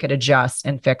that we could adjust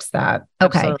and fix that.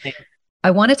 Okay. Absolutely.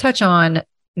 I want to touch on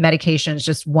medications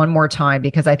just one more time,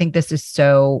 because I think this is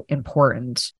so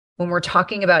important. When we're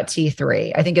talking about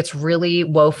T3, I think it's really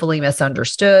woefully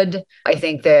misunderstood. I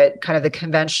think that kind of the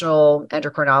conventional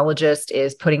endocrinologist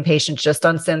is putting patients just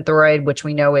on Synthroid, which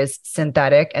we know is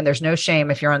synthetic. And there's no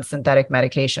shame if you're on synthetic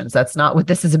medications. That's not what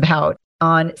this is about.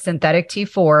 On synthetic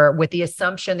T4, with the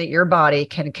assumption that your body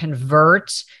can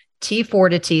convert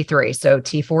T4 to T3. So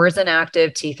T4 is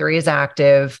inactive, T3 is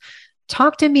active.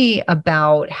 Talk to me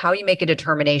about how you make a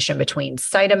determination between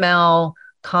Cytomel,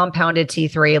 compounded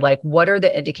T3, like what are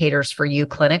the indicators for you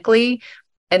clinically?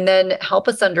 And then help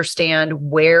us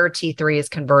understand where T3 is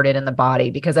converted in the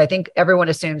body, because I think everyone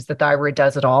assumes the thyroid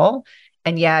does it all.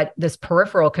 And yet this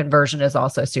peripheral conversion is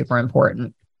also super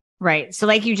important. Right. So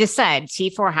like you just said,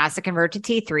 T4 has to convert to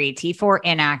T3, T4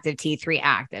 inactive, T3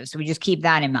 active. So we just keep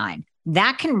that in mind.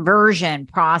 That conversion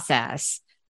process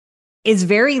is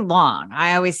very long.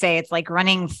 I always say it's like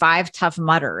running 5 Tough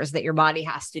Mudders that your body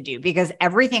has to do, because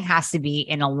everything has to be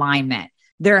in alignment.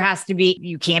 There has to be,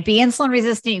 you can't be insulin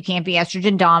resistant. You can't be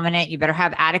estrogen dominant. You better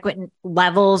have adequate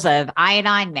levels of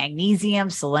iodine,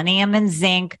 magnesium, selenium, and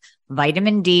zinc,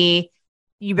 vitamin D.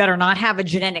 You better not have a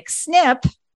genetic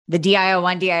SNP, the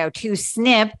DIO1, DIO2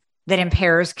 SNP that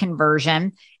impairs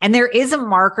conversion. And there is a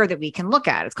marker that we can look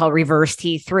at. It's called reverse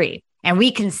T3. And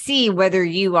we can see whether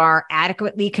you are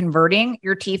adequately converting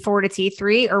your T4 to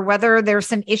T3 or whether there's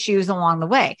some issues along the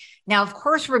way. Now, of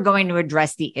course, we're going to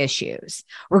address the issues.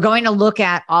 We're going to look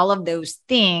at all of those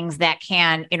things that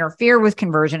can interfere with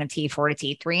conversion of T4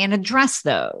 to T3 and address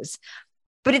those.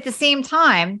 But at the same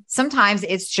time, sometimes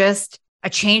it's just a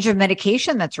change of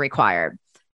medication that's required.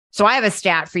 So I have a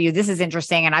stat for you. This is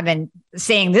interesting. And I've been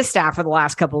saying this stat for the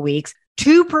last couple of weeks.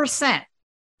 2%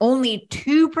 only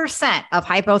 2% of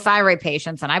hypothyroid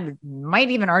patients, and I might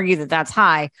even argue that that's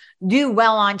high, do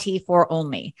well on T4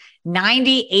 only.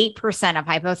 98% of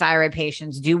hypothyroid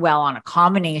patients do well on a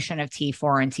combination of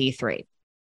T4 and T3.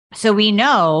 So we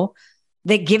know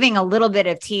that giving a little bit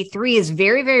of T3 is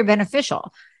very, very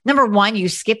beneficial. Number one, you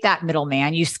skip that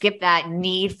middleman, you skip that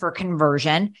need for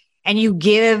conversion, and you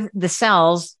give the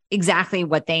cells exactly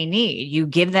what they need. You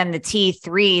give them the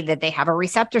T3 that they have a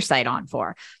receptor site on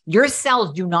for. Your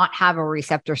cells do not have a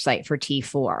receptor site for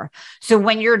T4. So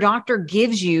when your doctor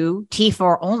gives you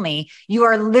T4 only, you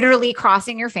are literally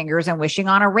crossing your fingers and wishing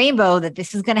on a rainbow that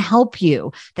this is going to help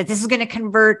you, that this is going to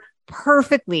convert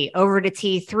perfectly over to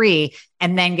T3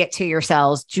 and then get to your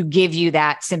cells to give you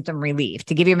that symptom relief,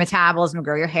 to give you metabolism,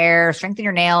 grow your hair, strengthen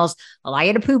your nails, allow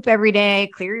you to poop every day,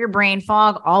 clear your brain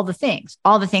fog, all the things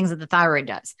that the thyroid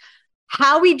does.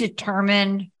 How we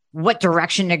determine what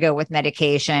direction to go with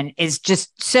medication is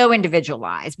just so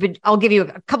individualized, but I'll give you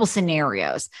a couple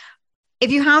scenarios.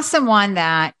 If you have someone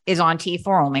that is on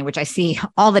T4 only, which I see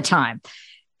all the time,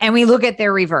 and we look at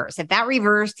their reverse, if that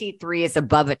reverse T3 is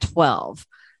above a 12,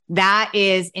 that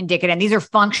is indicative. And these are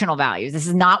functional values. This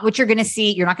is not what you're going to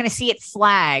see. You're not going to see it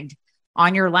flagged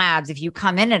on your labs. If you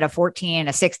come in at a 14,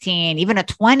 a 16, even a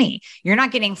 20, you're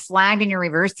not getting flagged in your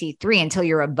reverse T3 until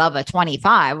you're above a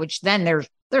 25, which then there's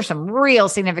some real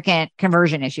significant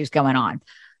conversion issues going on.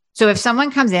 So if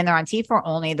someone comes in, they're on T4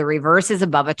 only, the reverse is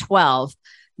above a 12,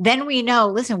 then we know,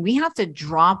 listen, we have to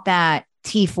drop that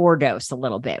T4 dose a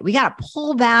little bit. We got to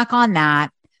pull back on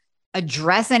that,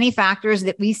 address any factors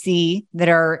that we see that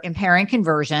are impairing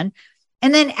conversion,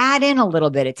 and then add in a little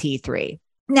bit of T3.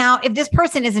 Now, if this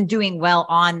person isn't doing well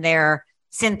on their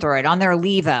Synthroid, on their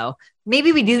Levo,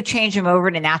 maybe we do change them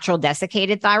over to natural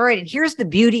desiccated thyroid. And here's the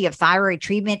beauty of thyroid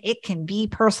treatment. It can be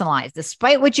personalized.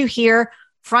 Despite what you hear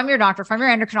from your doctor, from your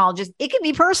endocrinologist, it can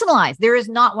be personalized. There is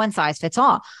not one size fits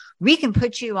all. We can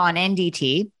put you on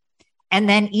NDT and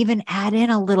then even add in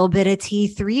a little bit of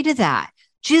T3 to that,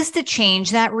 just to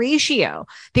change that ratio,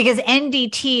 because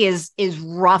NDT is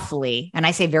roughly, and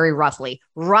I say very roughly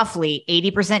 80%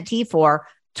 T4,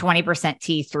 20%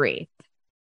 T3.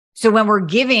 So when we're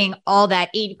giving all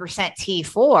that 80%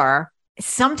 T4,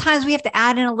 sometimes we have to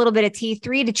add in a little bit of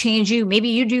T3 to change you. Maybe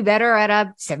you do better at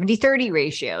a 70-30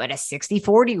 ratio, at a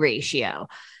 60-40 ratio.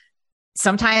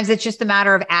 Sometimes it's just a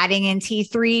matter of adding in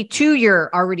T3 to your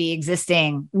already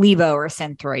existing Levo or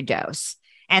Synthroid dose.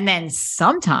 And then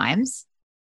sometimes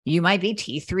you might be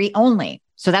T3 only.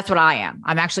 So that's what I am.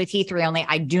 I'm actually T3 only.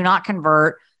 I do not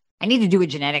convert. I need to do a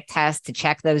genetic test to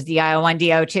check those DIO1,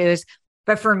 DIO2s.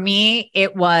 But for me,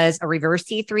 it was a reverse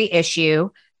T3 issue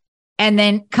and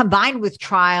then combined with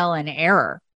trial and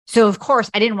error. So of course,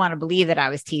 I didn't want to believe that I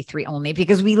was T3 only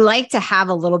because we like to have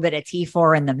a little bit of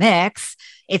T4 in the mix.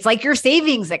 It's like your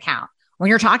savings account. When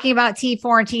you're talking about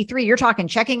T4 and T3, you're talking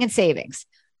checking and savings.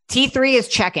 T3 is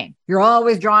checking. You're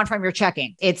always drawing from your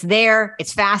checking. It's there.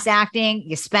 It's fast acting.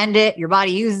 You spend it. Your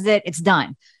body uses it. It's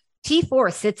done.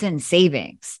 T4 sits in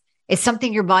savings. It's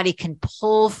something your body can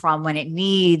pull from when it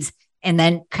needs and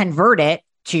then convert it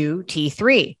to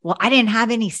T3. Well, I didn't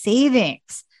have any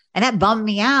savings and that bummed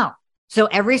me out. So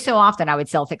every so often I would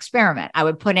self-experiment. I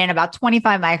would put in about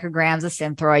 25 micrograms of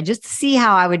Synthroid just to see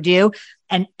how I would do.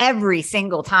 And every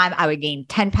single time I would gain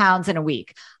 10 pounds in a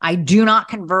week. I do not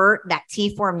convert. That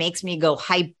T4 makes me go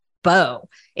hypo.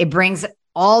 It brings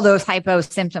all those hypo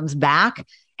symptoms back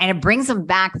and it brings them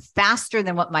back faster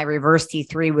than what my reverse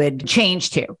T3 would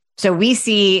change to. So we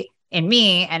see in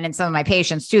me and in some of my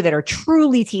patients too, that are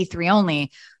truly T3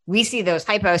 only, we see those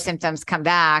hypo symptoms come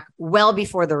back well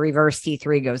before the reverse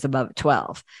T3 goes above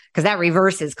 12, because that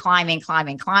reverse is climbing,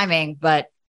 but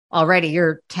already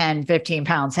you're 10, 15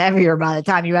 pounds heavier by the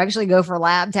time you actually go for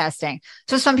lab testing.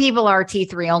 So some people are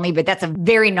T3 only, but that's a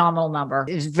very nominal number.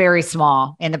 It's very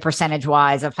small in the percentage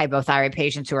wise of hypothyroid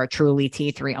patients who are truly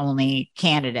T3 only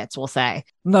candidates, we'll say.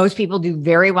 Most people do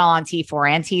very well on T4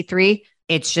 and T3.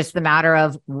 It's just the matter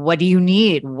of what do you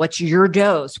need? What's your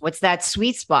dose? What's that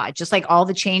sweet spot? Just like all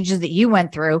the changes that you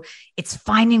went through, it's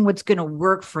finding what's going to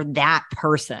work for that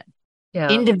person. Yeah.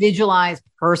 Individualized,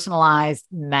 personalized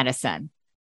medicine.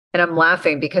 And I'm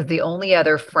laughing because the only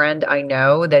other friend I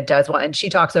know that does well, and she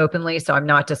talks openly, so I'm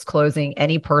not disclosing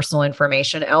any personal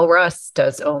information. Elle Russ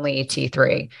does only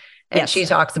T3. And yes, she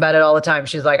talks about it all the time.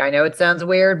 She's like, I know it sounds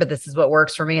weird, but this is what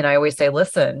works for me. And I always say,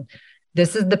 listen,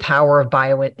 this is the power of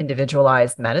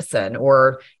bio-individualized medicine,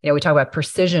 or, we talk about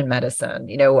precision medicine.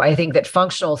 I think that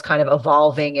functional is kind of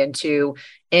evolving into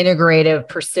integrative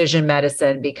precision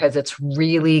medicine because it's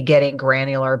really getting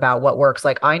granular about what works.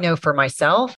 Like I know for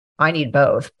myself, I need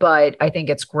both, but I think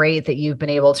it's great that you've been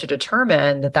able to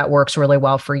determine that that works really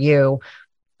well for you.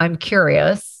 I'm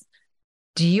curious,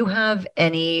 do you have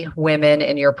any women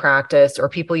in your practice or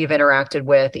people you've interacted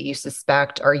with that you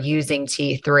suspect are using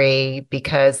T3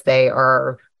 because they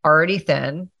are already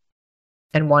thin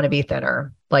and want to be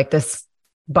thinner? Like this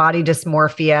body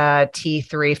dysmorphia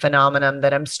T3 phenomenon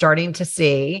that I'm starting to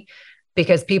see,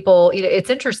 because people, it's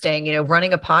interesting,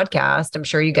 running a podcast, I'm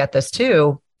sure you get this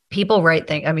too. People write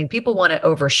things. I mean, people want to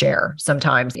overshare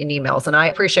sometimes in emails. And I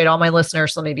appreciate all my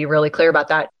listeners. So let me be really clear about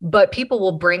that. But people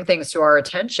will bring things to our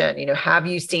attention. Have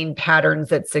you seen patterns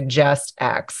that suggest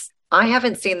X? I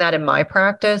haven't seen that in my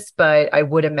practice, but I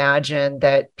would imagine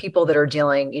that people that are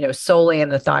dealing, solely in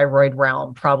the thyroid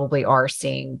realm probably are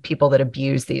seeing people that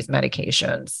abuse these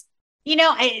medications.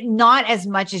 Not as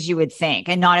much as you would think,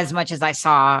 and not as much as I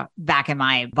saw back in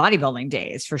my bodybuilding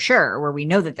days, for sure, where we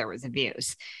know that there was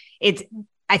abuse.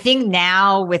 I think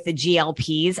now with the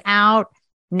GLPs out,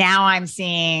 now I'm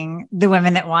seeing the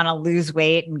women that want to lose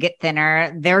weight and get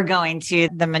thinner, they're going to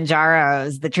the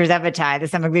Manjaros, the tirzepatide, the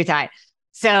semaglutide.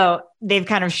 So they've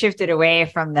kind of shifted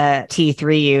away from the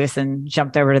T3 use and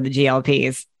jumped over to the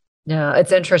GLPs. Yeah,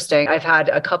 it's interesting. I've had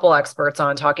a couple experts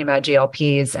on talking about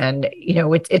GLPs, and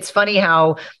it's funny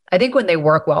how I think when they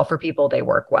work well for people, they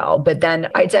work well. But then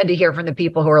I tend to hear from the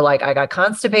people who are like, I got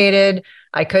constipated,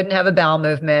 I couldn't have a bowel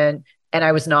movement, and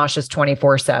I was nauseous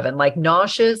 24/7, like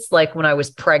nauseous, like when I was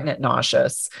pregnant,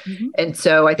 nauseous. Mm-hmm. And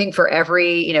so I think for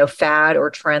every, fad or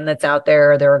trend that's out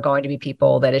there, there are going to be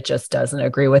people that it just doesn't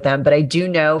agree with them. But I do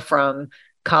know from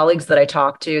colleagues that I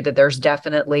talk to that there's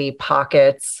definitely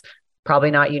pockets, probably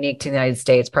not unique to the United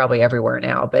States, probably everywhere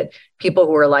now, but people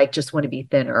who are like, just want to be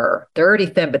thinner. They're already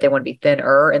thin, but they want to be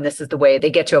thinner. And this is the way they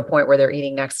get to a point where they're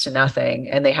eating next to nothing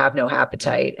and they have no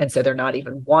appetite. And so they're not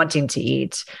even wanting to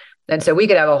eat. And so we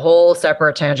could have a whole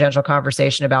separate tangential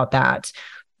conversation about that.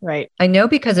 Right. I know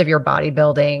because of your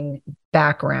bodybuilding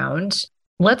background,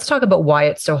 let's talk about why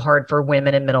it's so hard for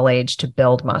women in middle age to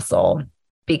build muscle.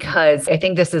 Because I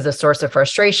think this is a source of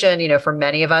frustration, for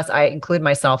many of us. I include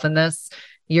myself in this.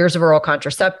 Years of oral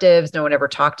contraceptives. No one ever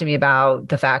talked to me about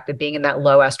the fact that being in that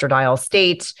low estradiol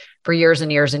state for years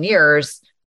and years and years,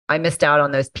 I missed out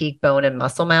on those peak bone and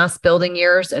muscle mass building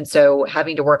years. And so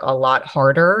having to work a lot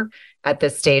harder at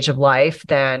this stage of life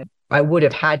than I would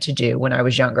have had to do when I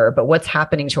was younger. But what's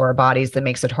happening to our bodies that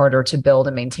makes it harder to build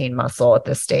and maintain muscle at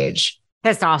this stage?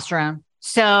 Testosterone.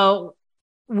 So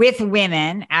with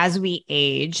women, as we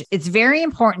age, it's very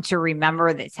important to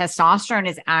remember that testosterone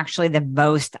is actually the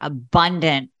most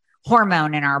abundant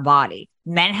hormone in our body.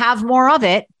 Men have more of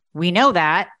it. We know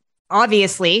that.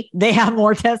 Obviously, they have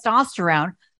more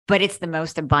testosterone, but it's the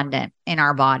most abundant in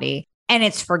our body. And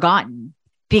it's forgotten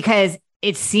because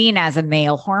it's seen as a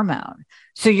male hormone.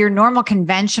 So your normal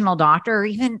conventional doctor or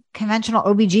even conventional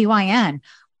OBGYN,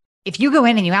 if you go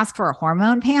in and you ask for a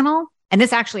hormone panel, and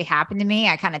this actually happened to me,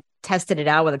 I kind of tested it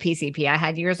out with a PCP I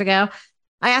had years ago.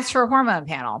 I asked for a hormone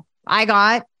panel. I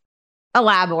got a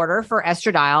lab order for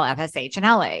estradiol, FSH, and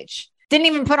LH. Didn't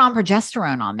even put on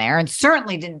progesterone on there and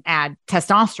certainly didn't add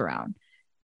testosterone.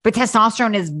 But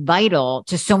testosterone is vital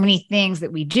to so many things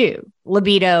that we do.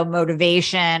 Libido,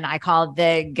 motivation, I call it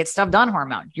the get stuff done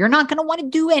hormone. You're not going to want to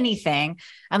do anything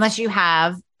unless you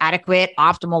have adequate,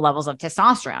 optimal levels of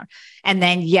testosterone. And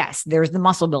then, yes, there's the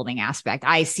muscle building aspect.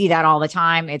 I see that all the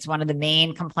time. It's one of the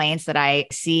main complaints that I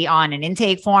see on an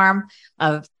intake form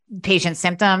of patient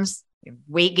symptoms,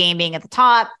 weight gain being at the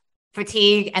top,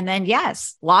 fatigue, and then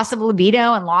yes, loss of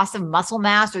libido and loss of muscle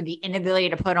mass or the inability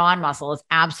to put on muscle is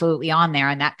absolutely on there.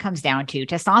 And that comes down to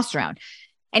testosterone.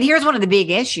 And here's one of the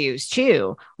big issues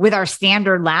too, with our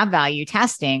standard lab value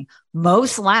testing,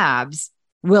 most labs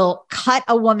will cut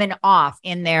a woman off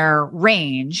in their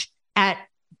range at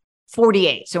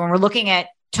 48. So when we're looking at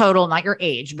total, not your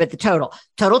age, but the total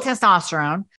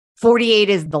testosterone, 48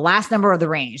 is the last number of the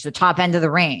range, the top end of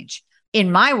the range.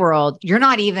 In my world, you're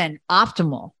not even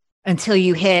optimal until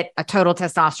you hit a total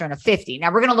testosterone of 50.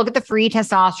 Now we're going to look at the free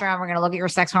testosterone. We're going to look at your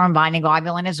sex hormone binding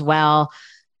globulin as well.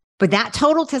 But that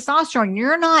total testosterone,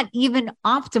 you're not even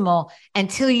optimal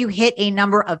until you hit a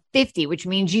number of 50, which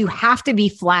means you have to be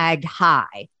flagged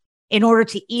high in order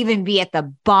to even be at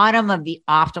the bottom of the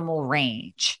optimal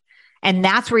range. And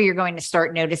that's where you're going to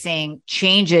start noticing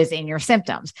changes in your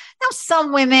symptoms. Now,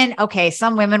 some women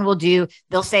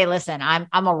they'll say, listen,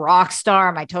 I'm a rock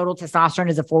star. My total testosterone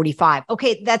is a 45.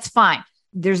 Okay, that's fine.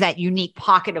 There's that unique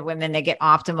pocket of women that get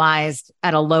optimized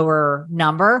at a lower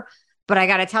number. But I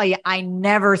got to tell you, I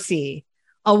never see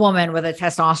a woman with a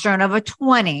testosterone of a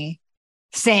 20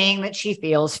 saying that she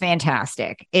feels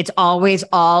fantastic. It's always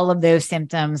all of those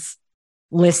symptoms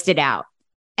listed out.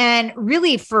 And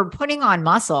really for putting on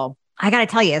muscle, I got to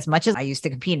tell you, as much as I used to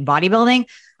compete in bodybuilding,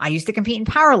 I used to compete in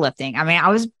powerlifting. I mean, I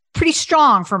was pretty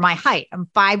strong for my height. I'm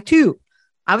 5'2".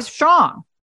 I was strong,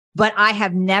 but I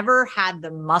have never had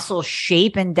the muscle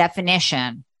shape and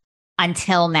definition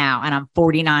until now. And I'm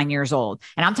 49 years old.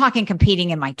 And I'm talking competing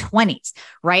in my 20s,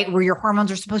 right? Where your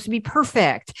hormones are supposed to be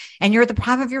perfect and you're at the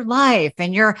prime of your life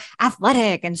and you're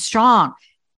athletic and strong.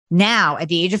 Now, at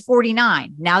the age of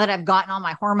 49, now that I've gotten all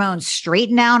my hormones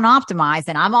straightened out and optimized,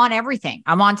 and I'm on everything.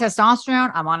 I'm on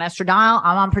testosterone, I'm on estradiol,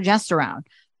 I'm on progesterone.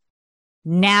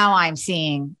 Now I'm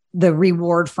seeing the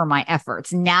reward for my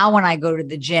efforts. Now, when I go to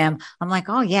the gym, I'm like,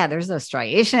 oh yeah, there's those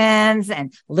striations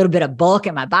and a little bit of bulk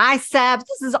in my biceps.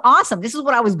 This is awesome. This is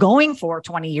what I was going for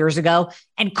 20 years ago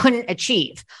and couldn't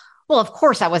achieve. Well, of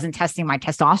course, I wasn't testing my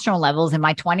testosterone levels in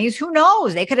my 20s. Who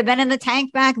knows? They could have been in the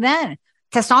tank back then.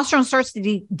 Testosterone starts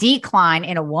to decline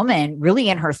in a woman really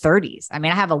in her 30s. I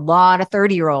mean, I have a lot of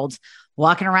 30-year-olds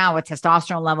walking around with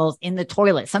testosterone levels in the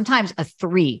toilet, sometimes a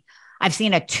 3. I've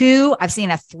seen a 2, I've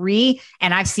seen a 3,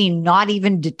 and I've seen not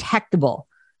even detectable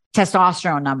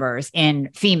testosterone numbers in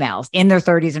females in their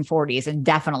 30s and 40s, and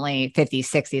definitely 50s,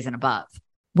 60s, and above.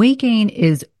 Weight gain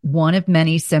is one of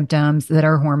many symptoms that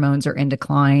our hormones are in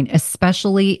decline,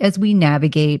 especially as we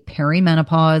navigate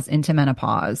perimenopause into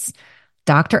menopause.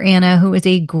 Dr. Anna, who is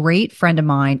a great friend of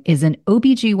mine, is an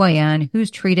OBGYN who's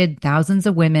treated thousands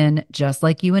of women just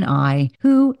like you and I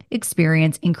who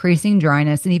experience increasing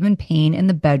dryness and even pain in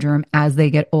the bedroom as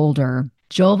they get older.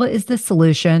 Julva is the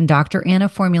solution Dr. Anna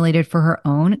formulated for her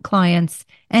own clients,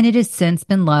 and it has since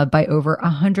been loved by over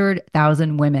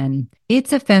 100,000 women.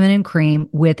 It's a feminine cream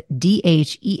with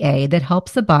DHEA that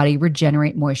helps the body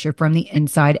regenerate moisture from the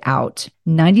inside out.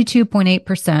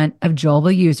 92.8% of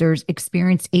Julva users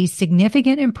experienced a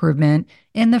significant improvement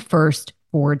in the first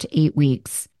 4 to 8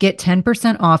 weeks. Get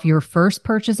 10% off your first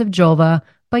purchase of Julva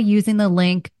by using the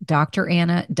link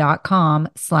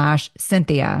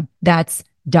dranna.com/Cynthia. That's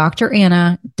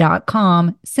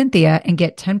dranna.com, Cynthia, and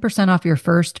get 10% off your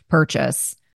first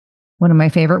purchase. One of my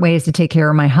favorite ways to take care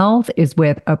of my health is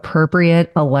with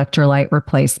appropriate electrolyte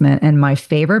replacement. And my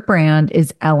favorite brand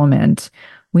is Element.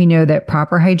 We know that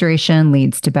proper hydration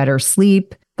leads to better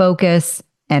sleep, focus,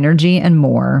 energy, and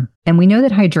more. And we know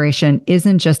that hydration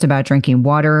isn't just about drinking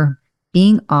water.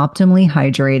 Being optimally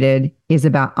hydrated is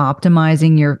about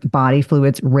optimizing your body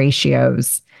fluids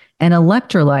ratios. And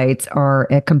electrolytes are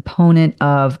a component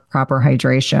of proper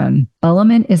hydration.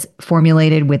 Element is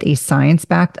formulated with a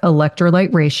science-backed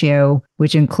electrolyte ratio,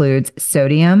 which includes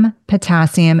sodium,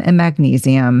 potassium, and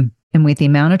magnesium. And with the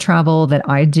amount of travel that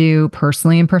I do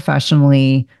personally and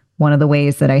professionally, one of the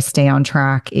ways that I stay on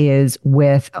track is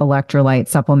with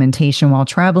electrolyte supplementation while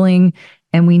traveling.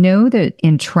 And we know that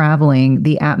in traveling,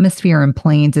 the atmosphere in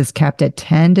planes is kept at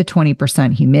 10 to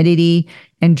 20% humidity,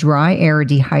 and dry air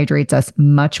dehydrates us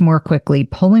much more quickly,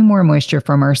 pulling more moisture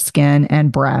from our skin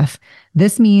and breath.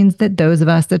 This means that those of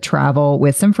us that travel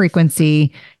with some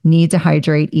frequency need to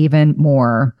hydrate even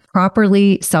more.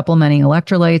 Properly supplementing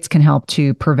electrolytes can help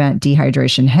to prevent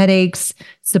dehydration headaches,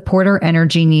 support our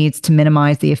energy needs to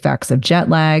minimize the effects of jet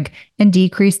lag, and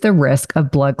decrease the risk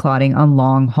of blood clotting on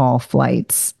long-haul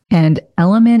flights. And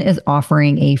Element is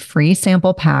offering a free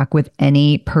sample pack with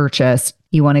any purchase.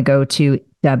 You want to go to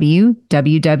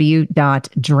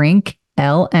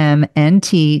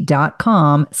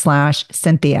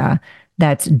www.drinklmnt.com/Cynthia.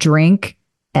 That's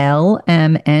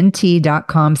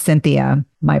drinklmnt.com, Cynthia.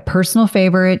 My personal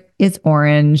favorite is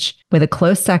orange with a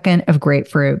close second of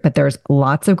grapefruit, but there's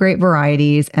lots of great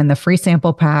varieties, and the free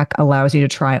sample pack allows you to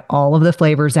try all of the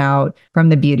flavors out from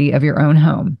the beauty of your own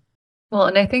home. Well,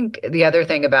 and I think the other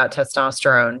thing about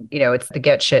testosterone, it's the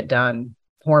get shit done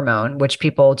hormone, which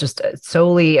people just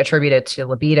solely attribute it to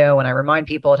libido. And I remind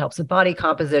people it helps with body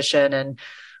composition and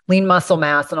lean muscle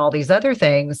mass and all these other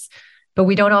things. But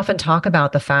we don't often talk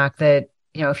about the fact that,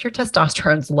 if your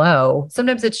testosterone's low,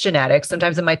 sometimes it's genetic,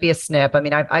 sometimes it might be a SNP. I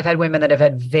mean, I've had women that have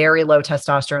had very low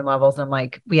testosterone levels. And I'm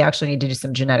like, we actually need to do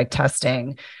some genetic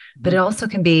testing. But it also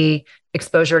can be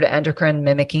exposure to endocrine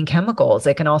mimicking chemicals.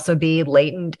 It can also be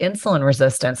latent insulin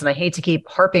resistance. And I hate to keep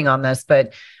harping on this,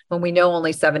 but when we know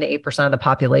only 7 to 8% of the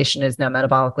population is now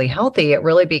metabolically healthy, it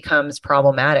really becomes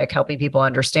problematic, helping people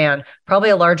understand probably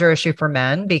a larger issue for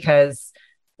men because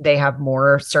they have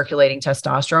more circulating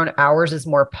testosterone. Ours is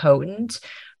more potent.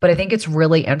 But I think it's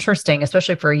really interesting,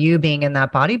 especially for you being in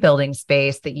that bodybuilding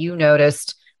space, that you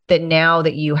noticed that now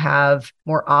that you have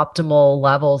more optimal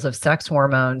levels of sex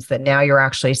hormones, that now you're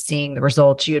actually seeing the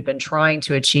results you had been trying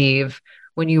to achieve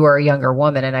when you were a younger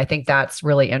woman. And I think that's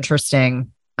really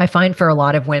interesting. I find for a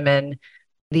lot of women,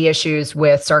 The issues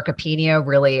with sarcopenia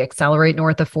really accelerate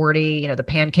north of 40, the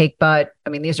pancake butt. I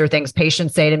mean, these are things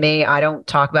patients say to me. I don't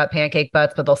talk about pancake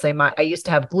butts, but they'll say, I used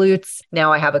to have glutes.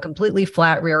 Now I have a completely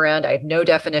flat rear end. I have no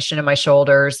definition in my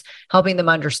shoulders, helping them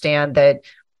understand that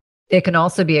it can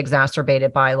also be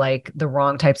exacerbated by like the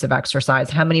wrong types of exercise.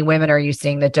 How many women are you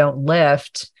seeing that don't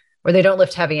lift, or they don't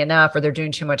lift heavy enough, or they're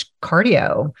doing too much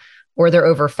cardio, or they're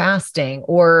over fasting,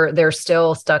 or they're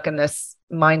still stuck in this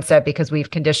mindset because we've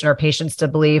conditioned our patients to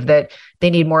believe that they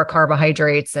need more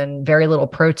carbohydrates and very little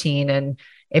protein. And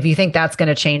if you think that's going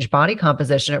to change body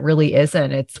composition, it really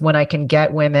isn't. It's when I can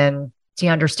get women to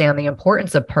understand the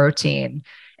importance of protein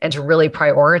and to really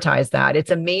prioritize that.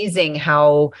 It's amazing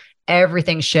how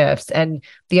everything shifts. And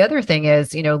the other thing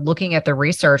is, looking at the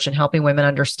research and helping women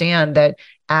understand that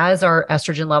as our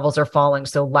estrogen levels are falling,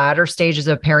 so latter stages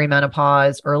of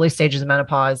perimenopause, early stages of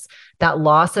menopause, that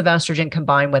loss of estrogen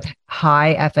combined with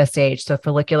high FSH, so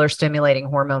follicular stimulating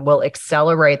hormone, will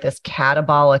accelerate this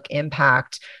catabolic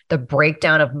impact, the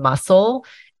breakdown of muscle.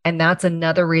 And that's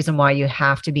another reason why you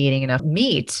have to be eating enough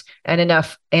meat and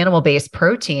enough animal-based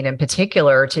protein in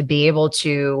particular to be able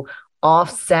to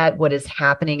offset what is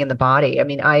happening in the body. I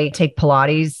mean, I take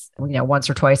Pilates, once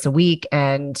or twice a week,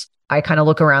 and I kind of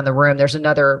look around the room. There's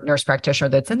another nurse practitioner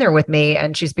that's in there with me,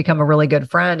 and she's become a really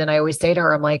good friend. And I always say to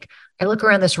her, I'm like, I look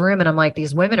around this room and I'm like,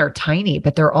 these women are tiny,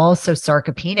 but they're all so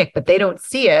sarcopenic, but they don't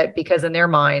see it because in their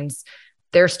minds,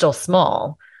 they're still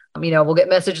small. We'll get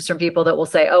messages from people that will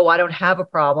say, oh, I don't have a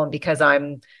problem because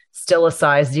I'm still a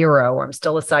size 0 or I'm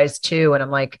still a size 2. And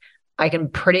I'm like, I can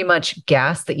pretty much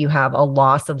guess that you have a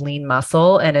loss of lean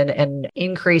muscle and an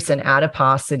increase in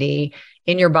adiposity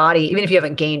in your body, even if you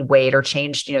haven't gained weight or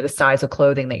changed, the size of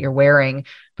clothing that you're wearing,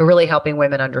 but really helping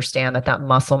women understand that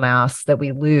muscle mass that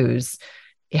we lose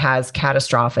has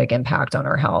catastrophic impact on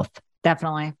our health.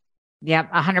 Definitely.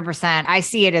 Yep. 100%. I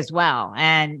see it as well.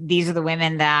 And these are the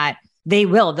women that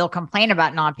they'll complain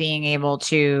about not being able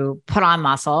to put on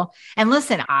muscle. And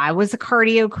listen, I was a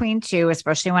cardio queen too,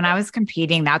 especially when I was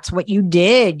competing. That's what you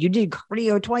did. You did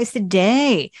cardio twice a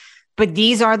day. But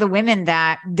these are the women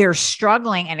that they're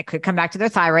struggling, and it could come back to their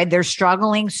thyroid. They're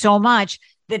struggling so much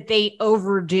that they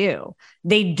overdo.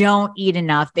 They don't eat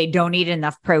enough. They don't eat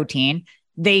enough protein.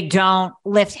 They don't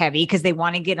lift heavy because they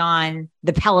want to get on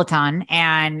the Peloton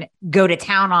and go to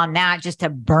town on that just to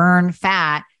burn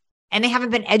fat. And they haven't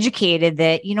been educated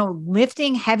that,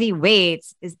 lifting heavy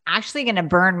weights is actually going to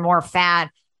burn more fat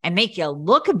and make you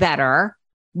look better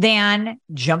than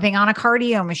jumping on a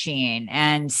cardio machine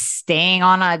and staying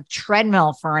on a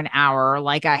treadmill for an hour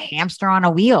like a hamster on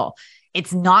a wheel.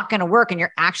 It's not going to work, and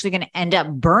you're actually going to end up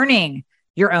burning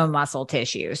your own muscle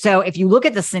tissue. So if you look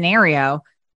at the scenario,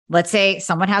 let's say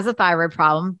someone has a thyroid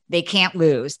problem, they can't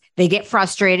lose. They get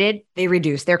frustrated, they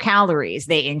reduce their calories,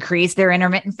 they increase their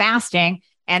intermittent fasting,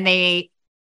 and they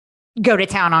go to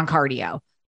town on cardio.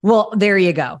 Well, there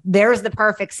you go. There's the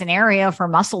perfect scenario for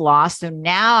muscle loss. So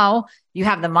now you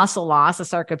have the muscle loss, the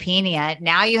sarcopenia.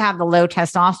 Now you have the low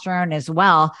testosterone as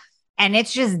well. And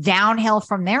it's just downhill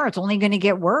from there. It's only going to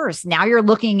get worse. Now you're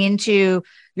looking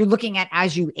at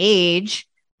as you age,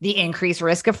 the increased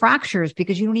risk of fractures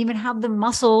because you don't even have the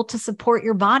muscle to support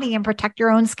your body and protect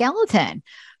your own skeleton.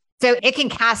 So it can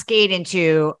cascade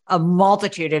into a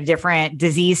multitude of different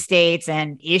disease states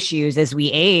and issues as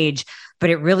we age, but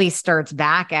it really starts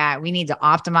back at, we need to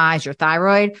optimize your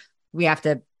thyroid. We have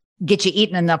to get you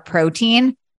eating enough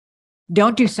protein.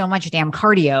 Don't do so much damn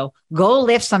cardio. Go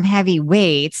lift some heavy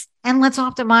weights and let's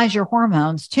optimize your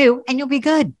hormones too. And you'll be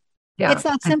good. Yeah. It's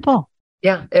that simple.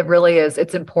 Yeah, it really is.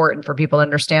 It's important for people to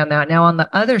understand that. Now, on the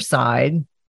other side,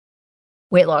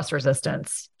 weight loss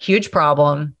resistance, huge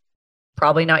problem.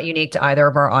 Probably not unique to either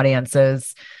of our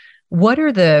audiences. What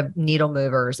are the needle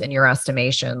movers in your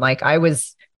estimation? Like, I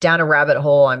was down a rabbit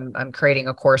hole. I'm creating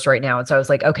a course right now. And so I was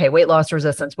like, okay, weight loss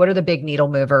resistance, what are the big needle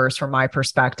movers from my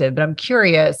perspective? But I'm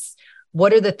curious,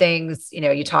 what are the things,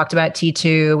 you talked about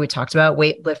T2, we talked about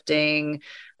weightlifting,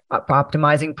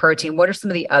 optimizing protein. What are some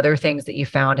of the other things that you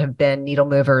found have been needle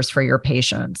movers for your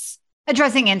patients?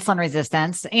 Addressing insulin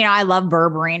resistance. I love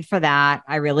berberine for that.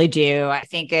 I really do. I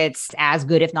think it's as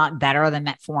good, if not better than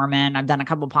metformin. I've done a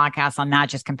couple of podcasts on that,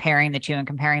 just comparing the two and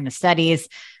comparing the studies.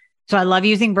 So I love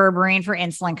using berberine for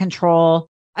insulin control,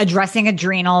 addressing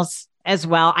adrenals as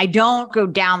well. I don't go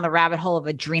down the rabbit hole of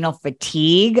adrenal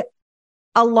fatigue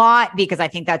a lot because I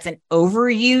think that's an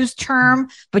overused term,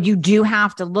 but you do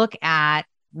have to look at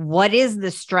what is the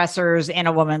stressors in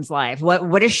a woman's life?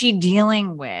 What is she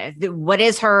dealing with? What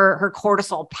is her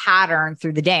cortisol pattern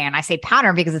through the day? And I say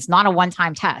pattern because it's not a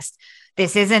one-time test.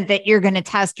 This isn't that you're going to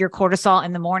test your cortisol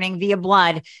in the morning via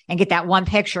blood and get that one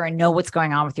picture and know what's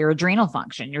going on with your adrenal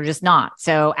function. You're just not.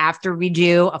 So after we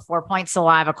do a 4-point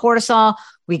saliva cortisol,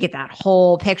 we get that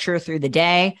whole picture through the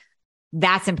day.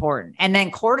 That's important. And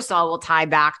then cortisol will tie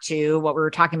back to what we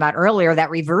were talking about earlier, that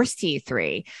reverse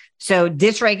T3. So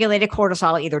dysregulated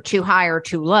cortisol, either too high or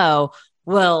too low,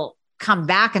 will come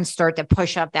back and start to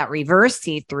push up that reverse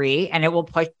T3, and it will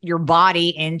put your body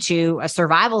into a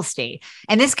survival state.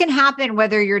 And this can happen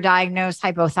whether you're diagnosed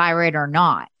hypothyroid or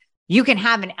not. You can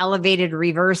have an elevated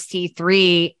reverse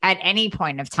T3 at any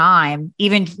point of time,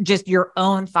 even just your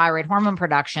own thyroid hormone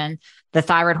production, the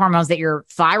thyroid hormones that your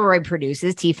thyroid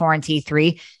produces, T4 and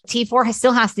T3. T4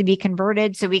 still has to be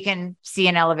converted so we can see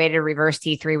an elevated reverse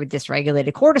T3 with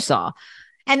dysregulated cortisol.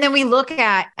 And then we look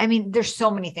at, there's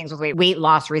so many things with weight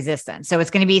loss resistance. So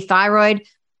it's going to be thyroid,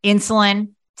 insulin,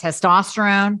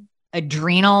 testosterone,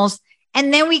 adrenals.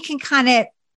 And then we can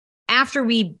after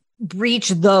we breach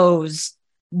those,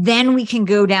 then we can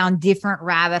go down different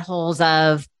rabbit holes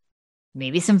of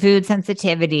maybe some food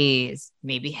sensitivities,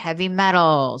 maybe heavy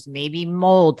metals, maybe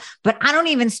mold. But I don't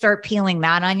even start peeling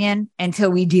that onion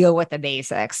until we deal with the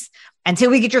basics.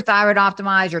 Until we get your thyroid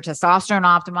optimized, your testosterone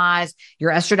optimized,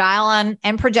 your estradiol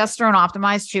and progesterone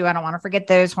optimized too. I don't want to forget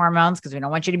those hormones because we don't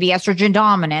want you to be estrogen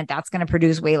dominant. That's going to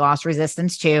produce weight loss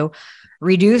resistance too.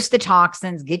 Reduce the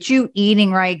toxins, get you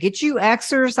eating right, get you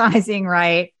exercising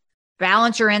right,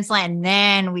 balance your insulin, and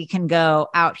then we can go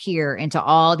out here into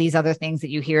all these other things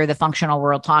that you hear the functional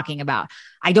world talking about.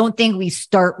 I don't think we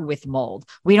start with mold.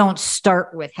 We don't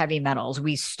start with heavy metals.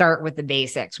 We start with the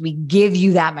basics. We give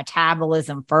you that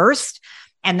metabolism first.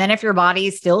 And then if your body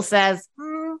still says,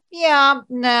 no,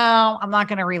 I'm not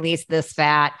going to release this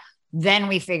fat, then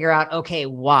we figure out, okay,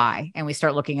 why? And we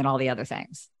start looking at all the other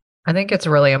things. I think it's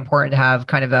really important to have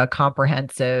kind of a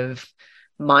comprehensive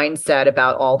mindset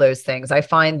about all those things. I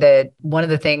find that one of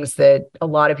the things that a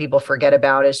lot of people forget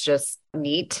about is just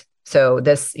NEAT. So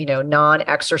this,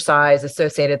 non-exercise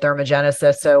associated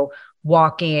thermogenesis. So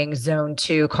walking, zone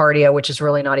 2 cardio, which is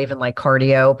really not even like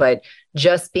cardio, but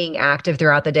just being active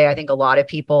throughout the day. I think a lot of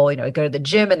people, go to the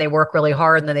gym and they work really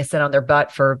hard and then they sit on their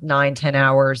butt for 9-10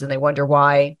 hours and they wonder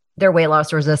why their weight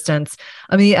loss resistance.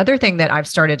 The other thing that I've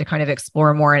started to kind of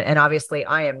explore more, and obviously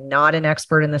I am not an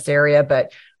expert in this area,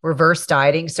 but reverse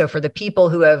dieting. So for the people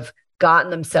who have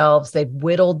gotten themselves, they've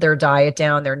whittled their diet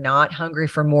down, they're not hungry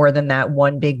for more than that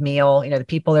one big meal. The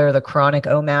people that are the chronic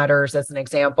OMADers as an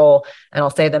example, and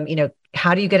I'll say them,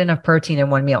 how do you get enough protein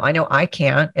in one meal? I know I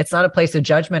can't. It's not a place of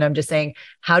judgment. I'm just saying,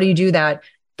 how do you do that?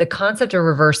 The concept of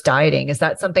reverse dieting, is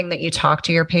that something that you talk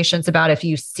to your patients about if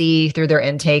you see through their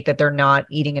intake that they're not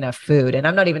eating enough food? And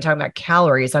I'm not even talking about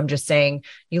calories. I'm just saying,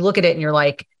 you look at it and you're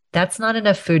like, that's not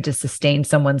enough food to sustain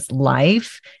someone's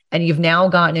life. And you've now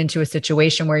gotten into a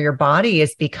situation where your body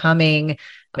is becoming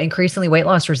increasingly weight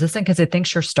loss resistant because it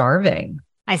thinks you're starving.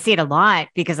 I see it a lot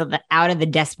because of out of the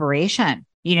desperation.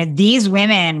 These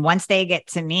women, once they get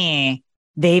to me,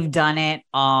 they've done it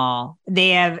all. They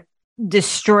have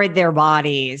destroyed their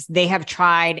bodies. They have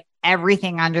tried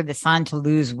everything under the sun to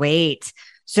lose weight.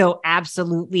 So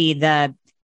absolutely the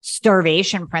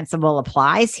starvation principle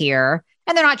applies here.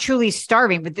 And they're not truly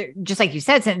starving, but they're, just like you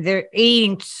said, they're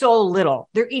eating so little.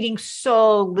 They're eating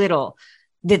so little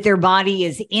that their body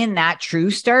is in that true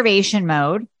starvation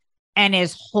mode and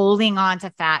is holding on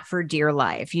to fat for dear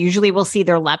life. Usually we'll see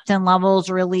their leptin levels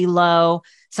really low.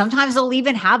 Sometimes they'll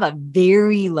even have a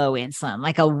very low insulin,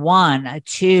 like a 1, a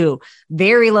 2,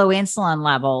 very low insulin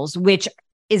levels, which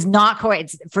is not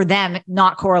for them,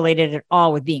 not correlated at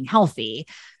all with being healthy,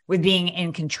 with being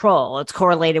in control. It's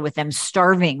correlated with them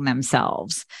starving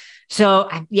themselves. So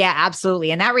yeah,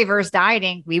 absolutely. And that reverse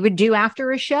dieting we would do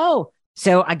after a show.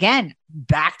 So again,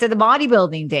 back to the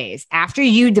bodybuilding days, after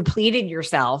you depleted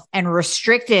yourself and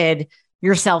restricted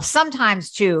yourself,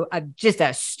 sometimes to just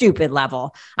a stupid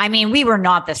level. We were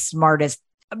not the smartest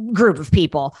group of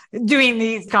people doing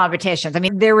these competitions.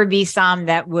 There would be some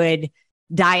that would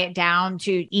diet down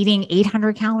to eating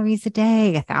 800 calories a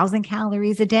day, 1,000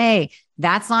 calories a day.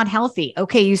 That's not healthy.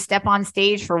 Okay, you step on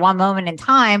stage for one moment in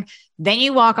time, then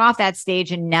you walk off that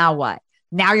stage, and now what?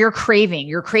 Now you're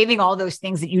craving all those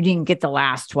things that you didn't get the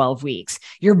last 12 weeks.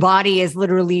 Your body is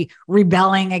literally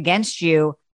rebelling against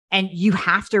you, and you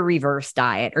have to reverse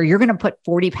diet or you're going to put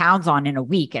 40 pounds on in a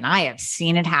week. And I have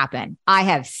seen it happen. I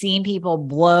have seen people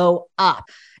blow up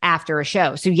after a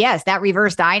show. So yes, that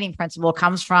reverse dieting principle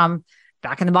comes from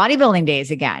back in the bodybuilding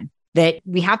days again, that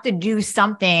we have to do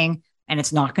something, and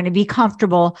it's not going to be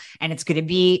comfortable, and it's going to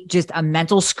be just a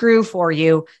mental screw for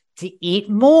you to eat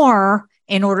more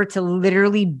in order to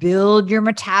literally build your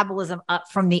metabolism up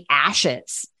from the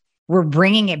ashes. we're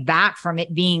bringing it back from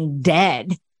it being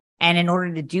dead. And in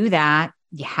order to do that,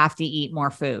 you have to eat more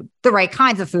food, the right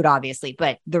kinds of food, obviously,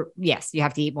 but yes, you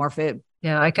have to eat more food.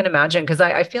 Yeah, I can imagine because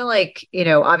I feel like,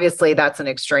 obviously that's an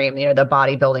extreme, the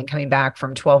bodybuilding coming back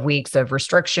from 12 weeks of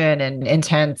restriction and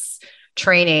intense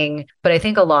training. But I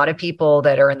think a lot of people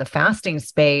that are in the fasting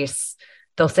space,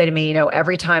 they'll say to me,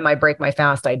 every time I break my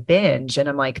fast, I binge. And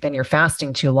I'm like, then you're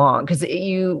fasting too long. Because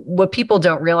what people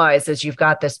don't realize is you've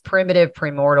got this primitive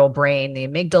primordial brain, the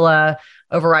amygdala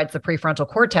overrides the prefrontal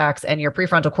cortex, and your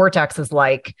prefrontal cortex is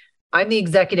like, I'm the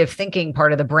executive thinking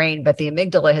part of the brain, but the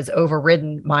amygdala has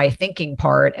overridden my thinking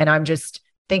part. And I'm just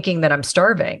thinking that I'm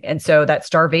starving. And so that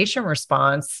starvation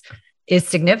response is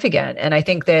significant. And I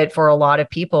think that for a lot of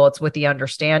people, it's with the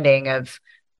understanding of,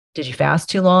 did you fast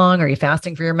too long? Are you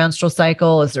fasting for your menstrual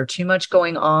cycle? Is there too much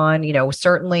going on?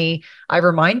 Certainly I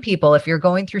remind people, if you're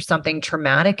going through something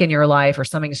traumatic in your life or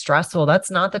something stressful,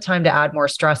 that's not the time to add more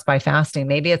stress by fasting.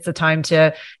 Maybe it's the time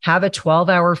to have a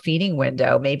 12-hour feeding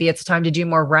window. Maybe it's time to do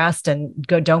more rest and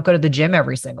don't go to the gym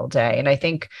every single day. And I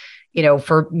think,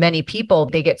 for many people,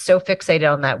 they get so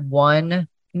fixated on that one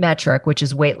metric, which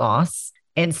is weight loss,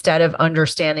 instead of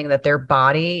understanding that their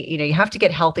body, you have to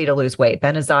get healthy to lose weight.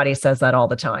 Ben Azadi says that all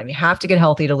the time. You have to get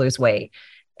healthy to lose weight.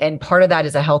 And part of that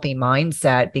is a healthy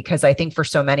mindset, because I think for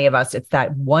so many of us, it's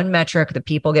that one metric that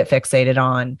people get fixated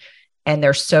on, and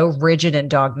they're so rigid and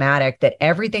dogmatic that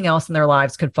everything else in their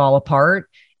lives could fall apart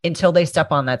until they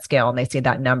step on that scale and they see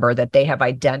that number that they have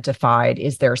identified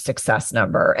is their success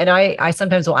number. And I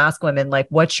sometimes will ask women, like,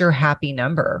 what's your happy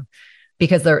number?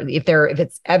 Because if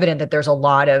it's evident that there's a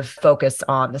lot of focus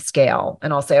on the scale,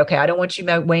 and I'll say, okay, I don't want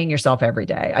you weighing yourself every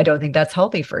day. I don't think that's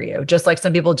healthy for you. Just like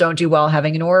some people don't do well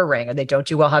having an Oura ring, or they don't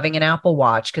do well having an Apple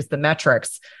Watch because the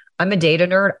metrics. I'm a data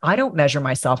nerd. I don't measure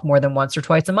myself more than once or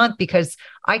twice a month because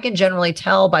I can generally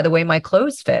tell by the way my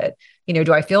clothes fit.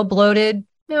 Do I feel bloated?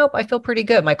 Nope, I feel pretty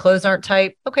good. My clothes aren't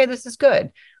tight. Okay, this is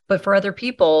good. But for other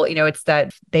people, it's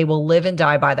that they will live and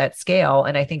die by that scale.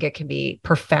 And I think it can be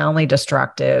profoundly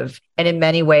destructive. And in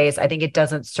many ways, I think it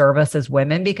doesn't serve us as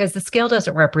women, because the scale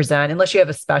doesn't represent, unless you have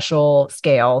a special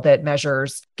scale that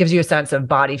gives you a sense of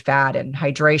body fat and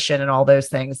hydration and all those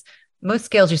things. Most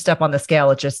scales, you step on the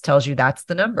scale, it just tells you that's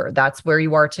the number. That's where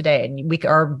you are today. And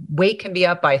our weight can be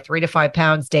up by 3 to 5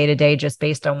 pounds day to day, just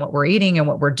based on what we're eating and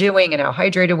what we're doing and how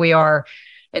hydrated we are.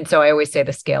 And so I always say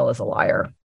the scale is a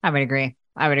liar. I would agree.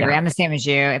 I'm the same as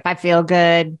you. If I feel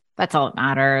good, that's all that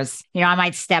matters. I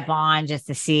might step on just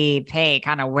to see, hey,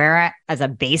 kind of wear it as a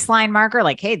baseline marker.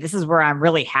 Like, hey, this is where I'm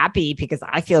really happy because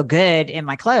I feel good in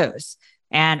my clothes.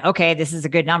 And okay, this is a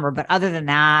good number. But other than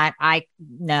that, I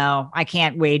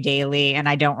can't weigh daily. And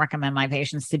I don't recommend my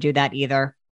patients to do that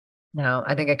either. No,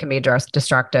 I think it can be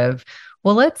destructive.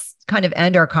 Well, let's kind of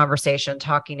end our conversation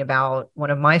talking about one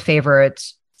of my favorite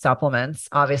supplements,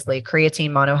 obviously creatine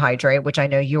monohydrate, which I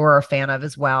know you're a fan of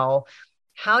as well.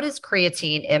 How does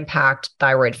creatine impact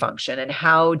thyroid function, and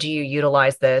how do you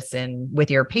utilize this with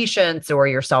your patients or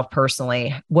yourself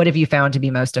personally? What have you found to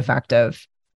be most effective?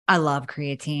 I love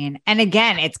creatine. And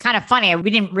again, it's kind of funny.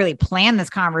 We didn't really plan this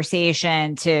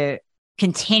conversation to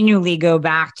continually go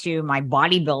back to my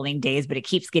bodybuilding days, but it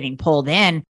keeps getting pulled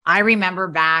in. I remember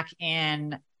back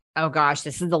in,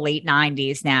 this is the late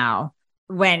 90s now,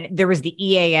 when there was the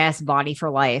EAS Body for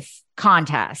Life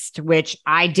contest, which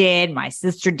I did, my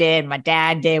sister did, my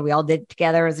dad did. We all did it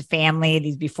together as a family,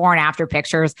 these before and after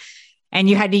pictures, and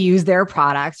you had to use their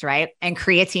products, right? And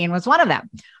creatine was one of them.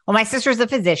 Well, my sister's a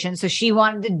physician, so she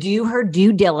wanted to do her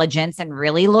due diligence and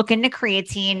really look into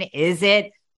creatine. Is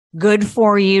it good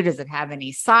for you? Does it have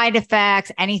any side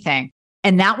effects, anything?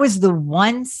 And that was the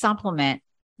one supplement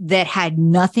that had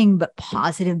nothing but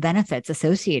positive benefits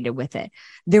associated with it.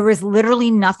 There was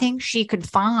literally nothing she could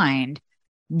find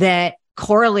that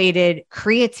correlated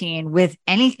creatine with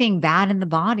anything bad in the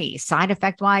body, side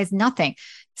effect wise, nothing.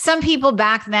 Some people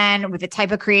back then with the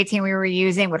type of creatine we were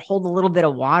using would hold a little bit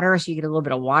of water. So you get a little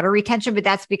bit of water retention, but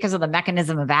that's because of the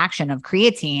mechanism of action of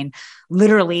creatine,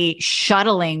 literally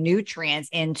shuttling nutrients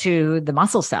into the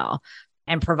muscle cell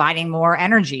and providing more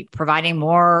energy, providing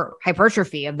more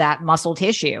hypertrophy of that muscle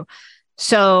tissue.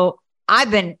 So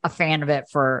I've been a fan of it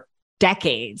for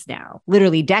decades now,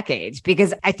 literally decades,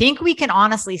 because I think we can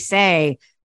honestly say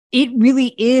it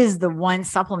really is the one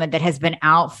supplement that has been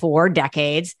out for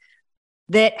decades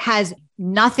that has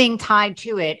nothing tied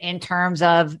to it in terms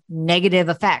of negative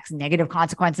effects, negative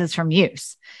consequences from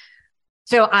use.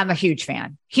 So I'm a huge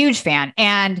fan.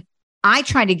 And I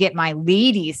try to get my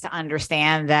ladies to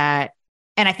understand that.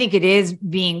 And I think it is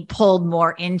being pulled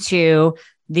more into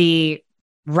the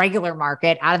regular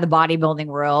market, out of the bodybuilding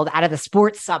world, out of the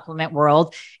sports supplement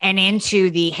world, and into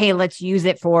the, hey, let's use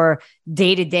it for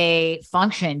day-to-day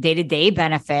function, day-to-day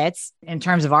benefits in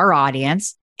terms of our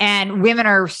audience. And women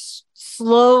are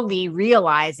slowly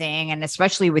realizing, and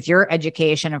especially with your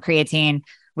education of creatine,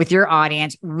 with your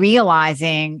audience,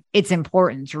 realizing its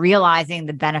importance, realizing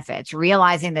the benefits,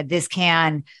 realizing that this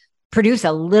can produce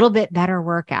a little bit better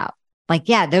workout. Like,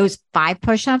 yeah, those 5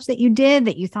 push-ups that you did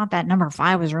that you thought that number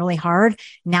 5 was really hard.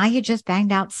 Now you just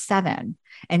banged out 7.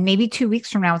 And maybe 2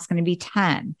 weeks from now, it's going to be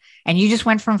 10. And you just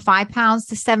went from 5 pounds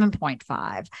to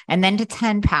 7.5 and then to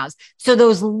 10 pounds. So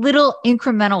those little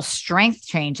incremental strength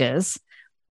changes,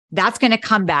 that's going to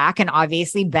come back and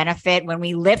obviously benefit. When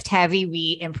we lift heavy,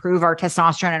 we improve our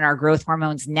testosterone and our growth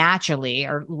hormones naturally,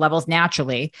 or levels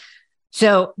naturally.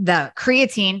 So the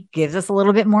creatine gives us a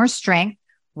little bit more strength.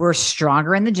 We're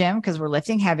stronger in the gym because we're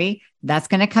lifting heavy. That's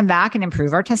going to come back and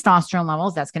improve our testosterone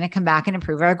levels. That's going to come back and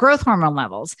improve our growth hormone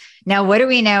levels. Now, what do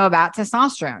we know about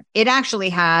testosterone? It actually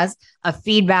has a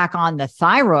feedback on the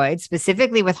thyroid,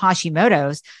 specifically with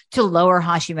Hashimoto's, to lower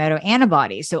Hashimoto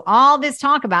antibodies. So all this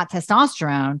talk about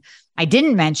testosterone, I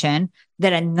didn't mention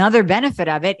that another benefit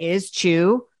of it is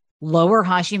to lower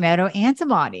Hashimoto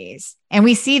antibodies. And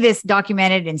we see this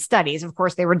documented in studies. Of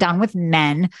course, they were done with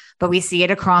men, but we see it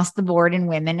across the board in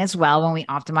women as well. When we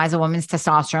optimize a woman's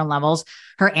testosterone levels,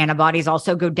 her antibodies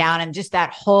also go down, and just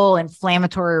that whole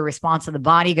inflammatory response of the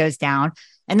body goes down,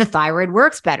 and the thyroid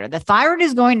works better. The thyroid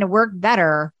is going to work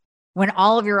better when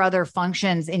all of your other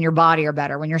functions in your body are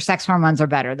better, when your sex hormones are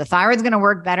better. The thyroid's going to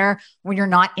work better when you're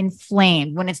not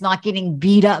inflamed, when it's not getting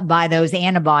beat up by those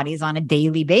antibodies on a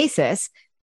daily basis.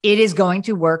 It is going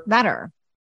to work better.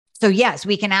 So yes,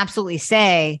 we can absolutely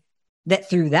say that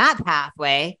through that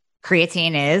pathway,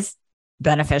 creatine is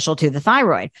beneficial to the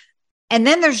thyroid. And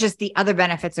then there's just the other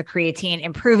benefits of creatine: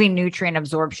 improving nutrient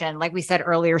absorption. Like we said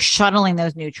earlier, shuttling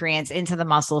those nutrients into the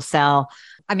muscle cell.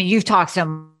 I mean, you've talked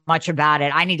so much about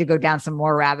it. I need to go down some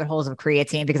more rabbit holes of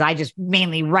creatine because I just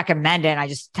mainly recommend it. I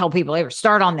just tell people, hey,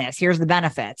 start on this. Here's the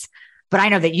benefits. But I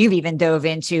know that you've even dove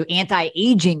into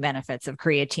anti-aging benefits of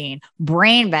creatine,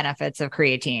 brain benefits of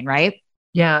creatine, right?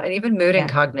 Yeah. And even mood and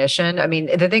cognition. I mean,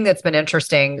 the thing that's been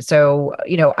interesting. So,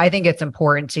 I think it's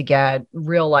important to get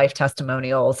real life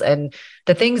testimonials. And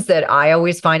the things that I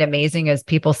always find amazing is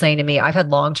people saying to me, I've had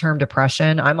long-term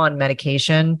depression. I'm on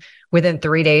medication. Within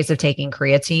 3 days of taking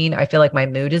creatine, I feel like my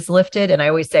mood is lifted. And I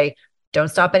always say, don't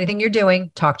stop anything you're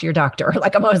doing. Talk to your doctor.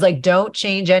 Like, I'm always like, don't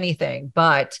change anything.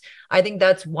 But I think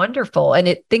that's wonderful. And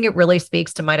I think it really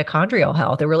speaks to mitochondrial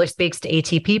health. It really speaks to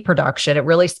ATP production. It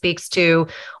really speaks to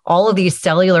all of these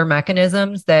cellular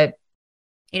mechanisms that,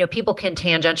 people can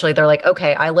tangentially, they're like,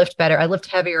 okay, I lift better. I lift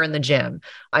heavier in the gym.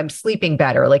 I'm sleeping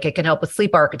better. Like, it can help with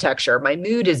sleep architecture. My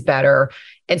mood is better.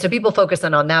 And so people focus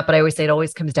on that. But I always say it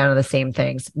always comes down to the same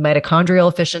things: mitochondrial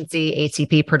efficiency,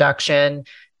 ATP production,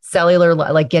 cellular,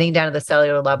 like getting down to the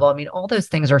cellular level. I mean, all those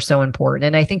things are so important.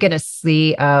 And I think in a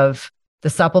sea of the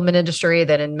supplement industry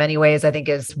that in many ways I think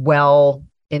is well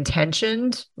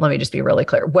intentioned, let me just be really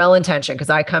clear, well intentioned, because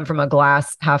I come from a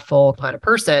glass half full kind of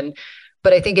person.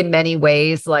 But I think in many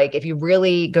ways, like if you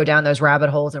really go down those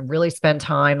rabbit holes and really spend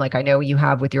time, like I know you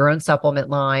have with your own supplement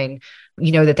line,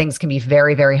 that things can be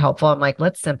very, very helpful. I'm like,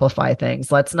 let's simplify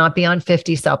things. Let's not be on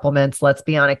 50 supplements. Let's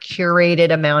be on a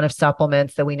curated amount of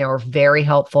supplements that we know are very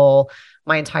helpful.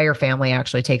 My entire family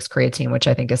actually takes creatine, which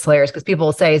I think is hilarious because people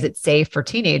will say, is it safe for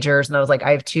teenagers? And I was like,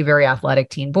 I have 2 very athletic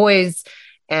teen boys.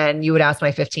 And you would ask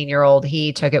my 15-year-old,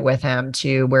 he took it with him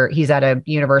to where he's at a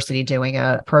university doing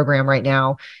a program right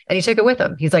now. And he took it with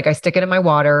him. He's like, I stick it in my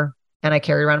water and I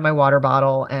carry around my water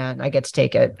bottle and I get to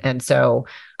take it. And so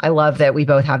I love that we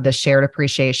both have this shared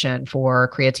appreciation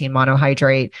for creatine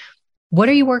monohydrate. What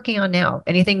are you working on now?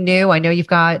 Anything new? I know you've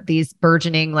got these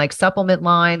burgeoning like supplement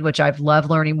lines, which I've loved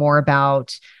learning more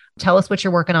about. Tell us what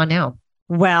you're working on now.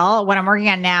 Well, what I'm working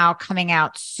on now, coming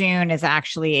out soon, is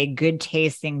actually a good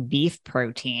tasting beef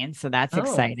protein. So that's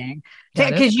exciting.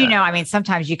 Because, I mean,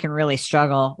 sometimes you can really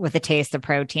struggle with the taste of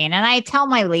protein. And I tell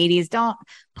my ladies,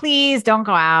 please don't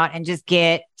go out and just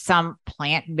get some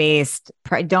plant-based,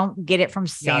 don't get it from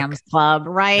Sam's Club,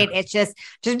 right? Yuck. It's just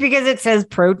because it says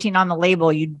protein on the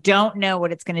label, you don't know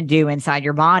what it's going to do inside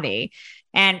your body.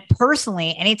 And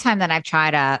personally, anytime that I've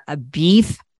tried a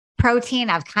beef protein,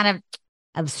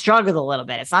 I've struggled a little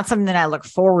bit. It's not something that I look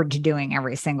forward to doing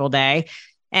every single day.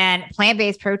 And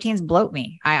plant-based proteins bloat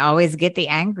me. I always get the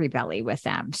angry belly with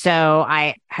them. So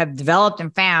I have developed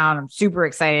and found, I'm super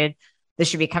excited, this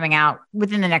should be coming out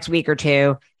within the next week or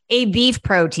two, a beef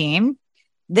protein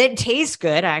that tastes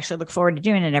good. I actually look forward to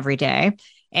doing it every day.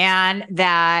 And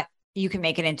that You can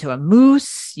make it into a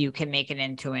mousse. You can make it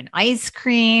into an ice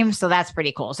cream. So that's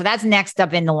pretty cool. So that's next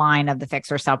up in the line of the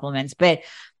fixer supplements. But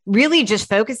really just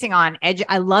focusing on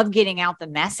I love getting out the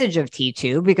message of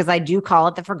T2 because I do call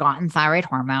it the forgotten thyroid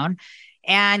hormone,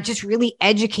 and just really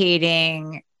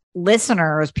educating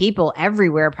listeners, people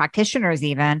everywhere, practitioners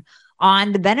even,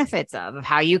 on the benefits of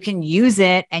how you can use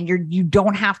it. And you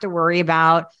don't have to worry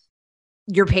about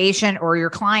your patient or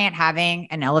your client having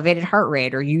an elevated heart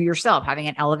rate, or you yourself having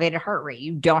an elevated heart rate.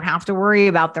 You don't have to worry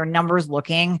about their numbers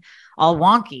looking all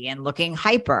wonky and looking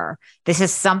hyper. This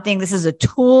is a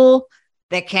tool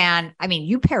that can,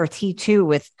 you pair T2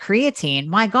 with creatine,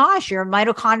 my gosh, you're a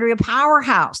mitochondria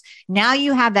powerhouse. Now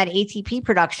you have that ATP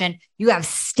production. You have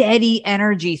steady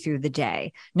energy through the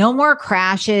day. No more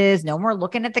crashes, no more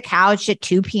looking at the couch at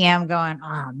 2 p.m. going,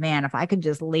 oh man, if I could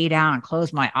just lay down and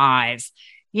close my eyes.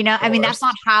 That's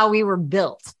not how we were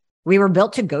built. We were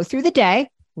built to go through the day.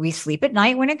 We sleep at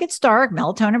night when it gets dark,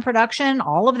 melatonin production,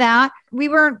 all of that. We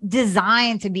weren't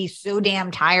designed to be so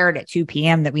damn tired at 2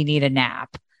 p.m. that we need a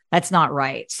nap. That's not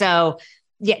right. So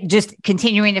yeah, just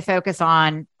continuing to focus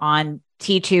on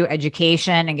T2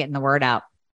 education and getting the word out.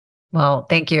 Well,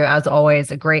 thank you. As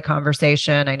always, a great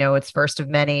conversation. I know it's first of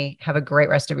many. Have a great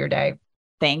rest of your day.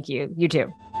 Thank you. You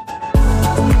too.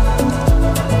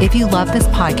 If you love this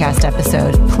podcast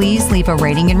episode, please leave a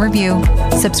rating and review,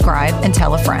 subscribe, and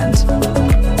tell a friend.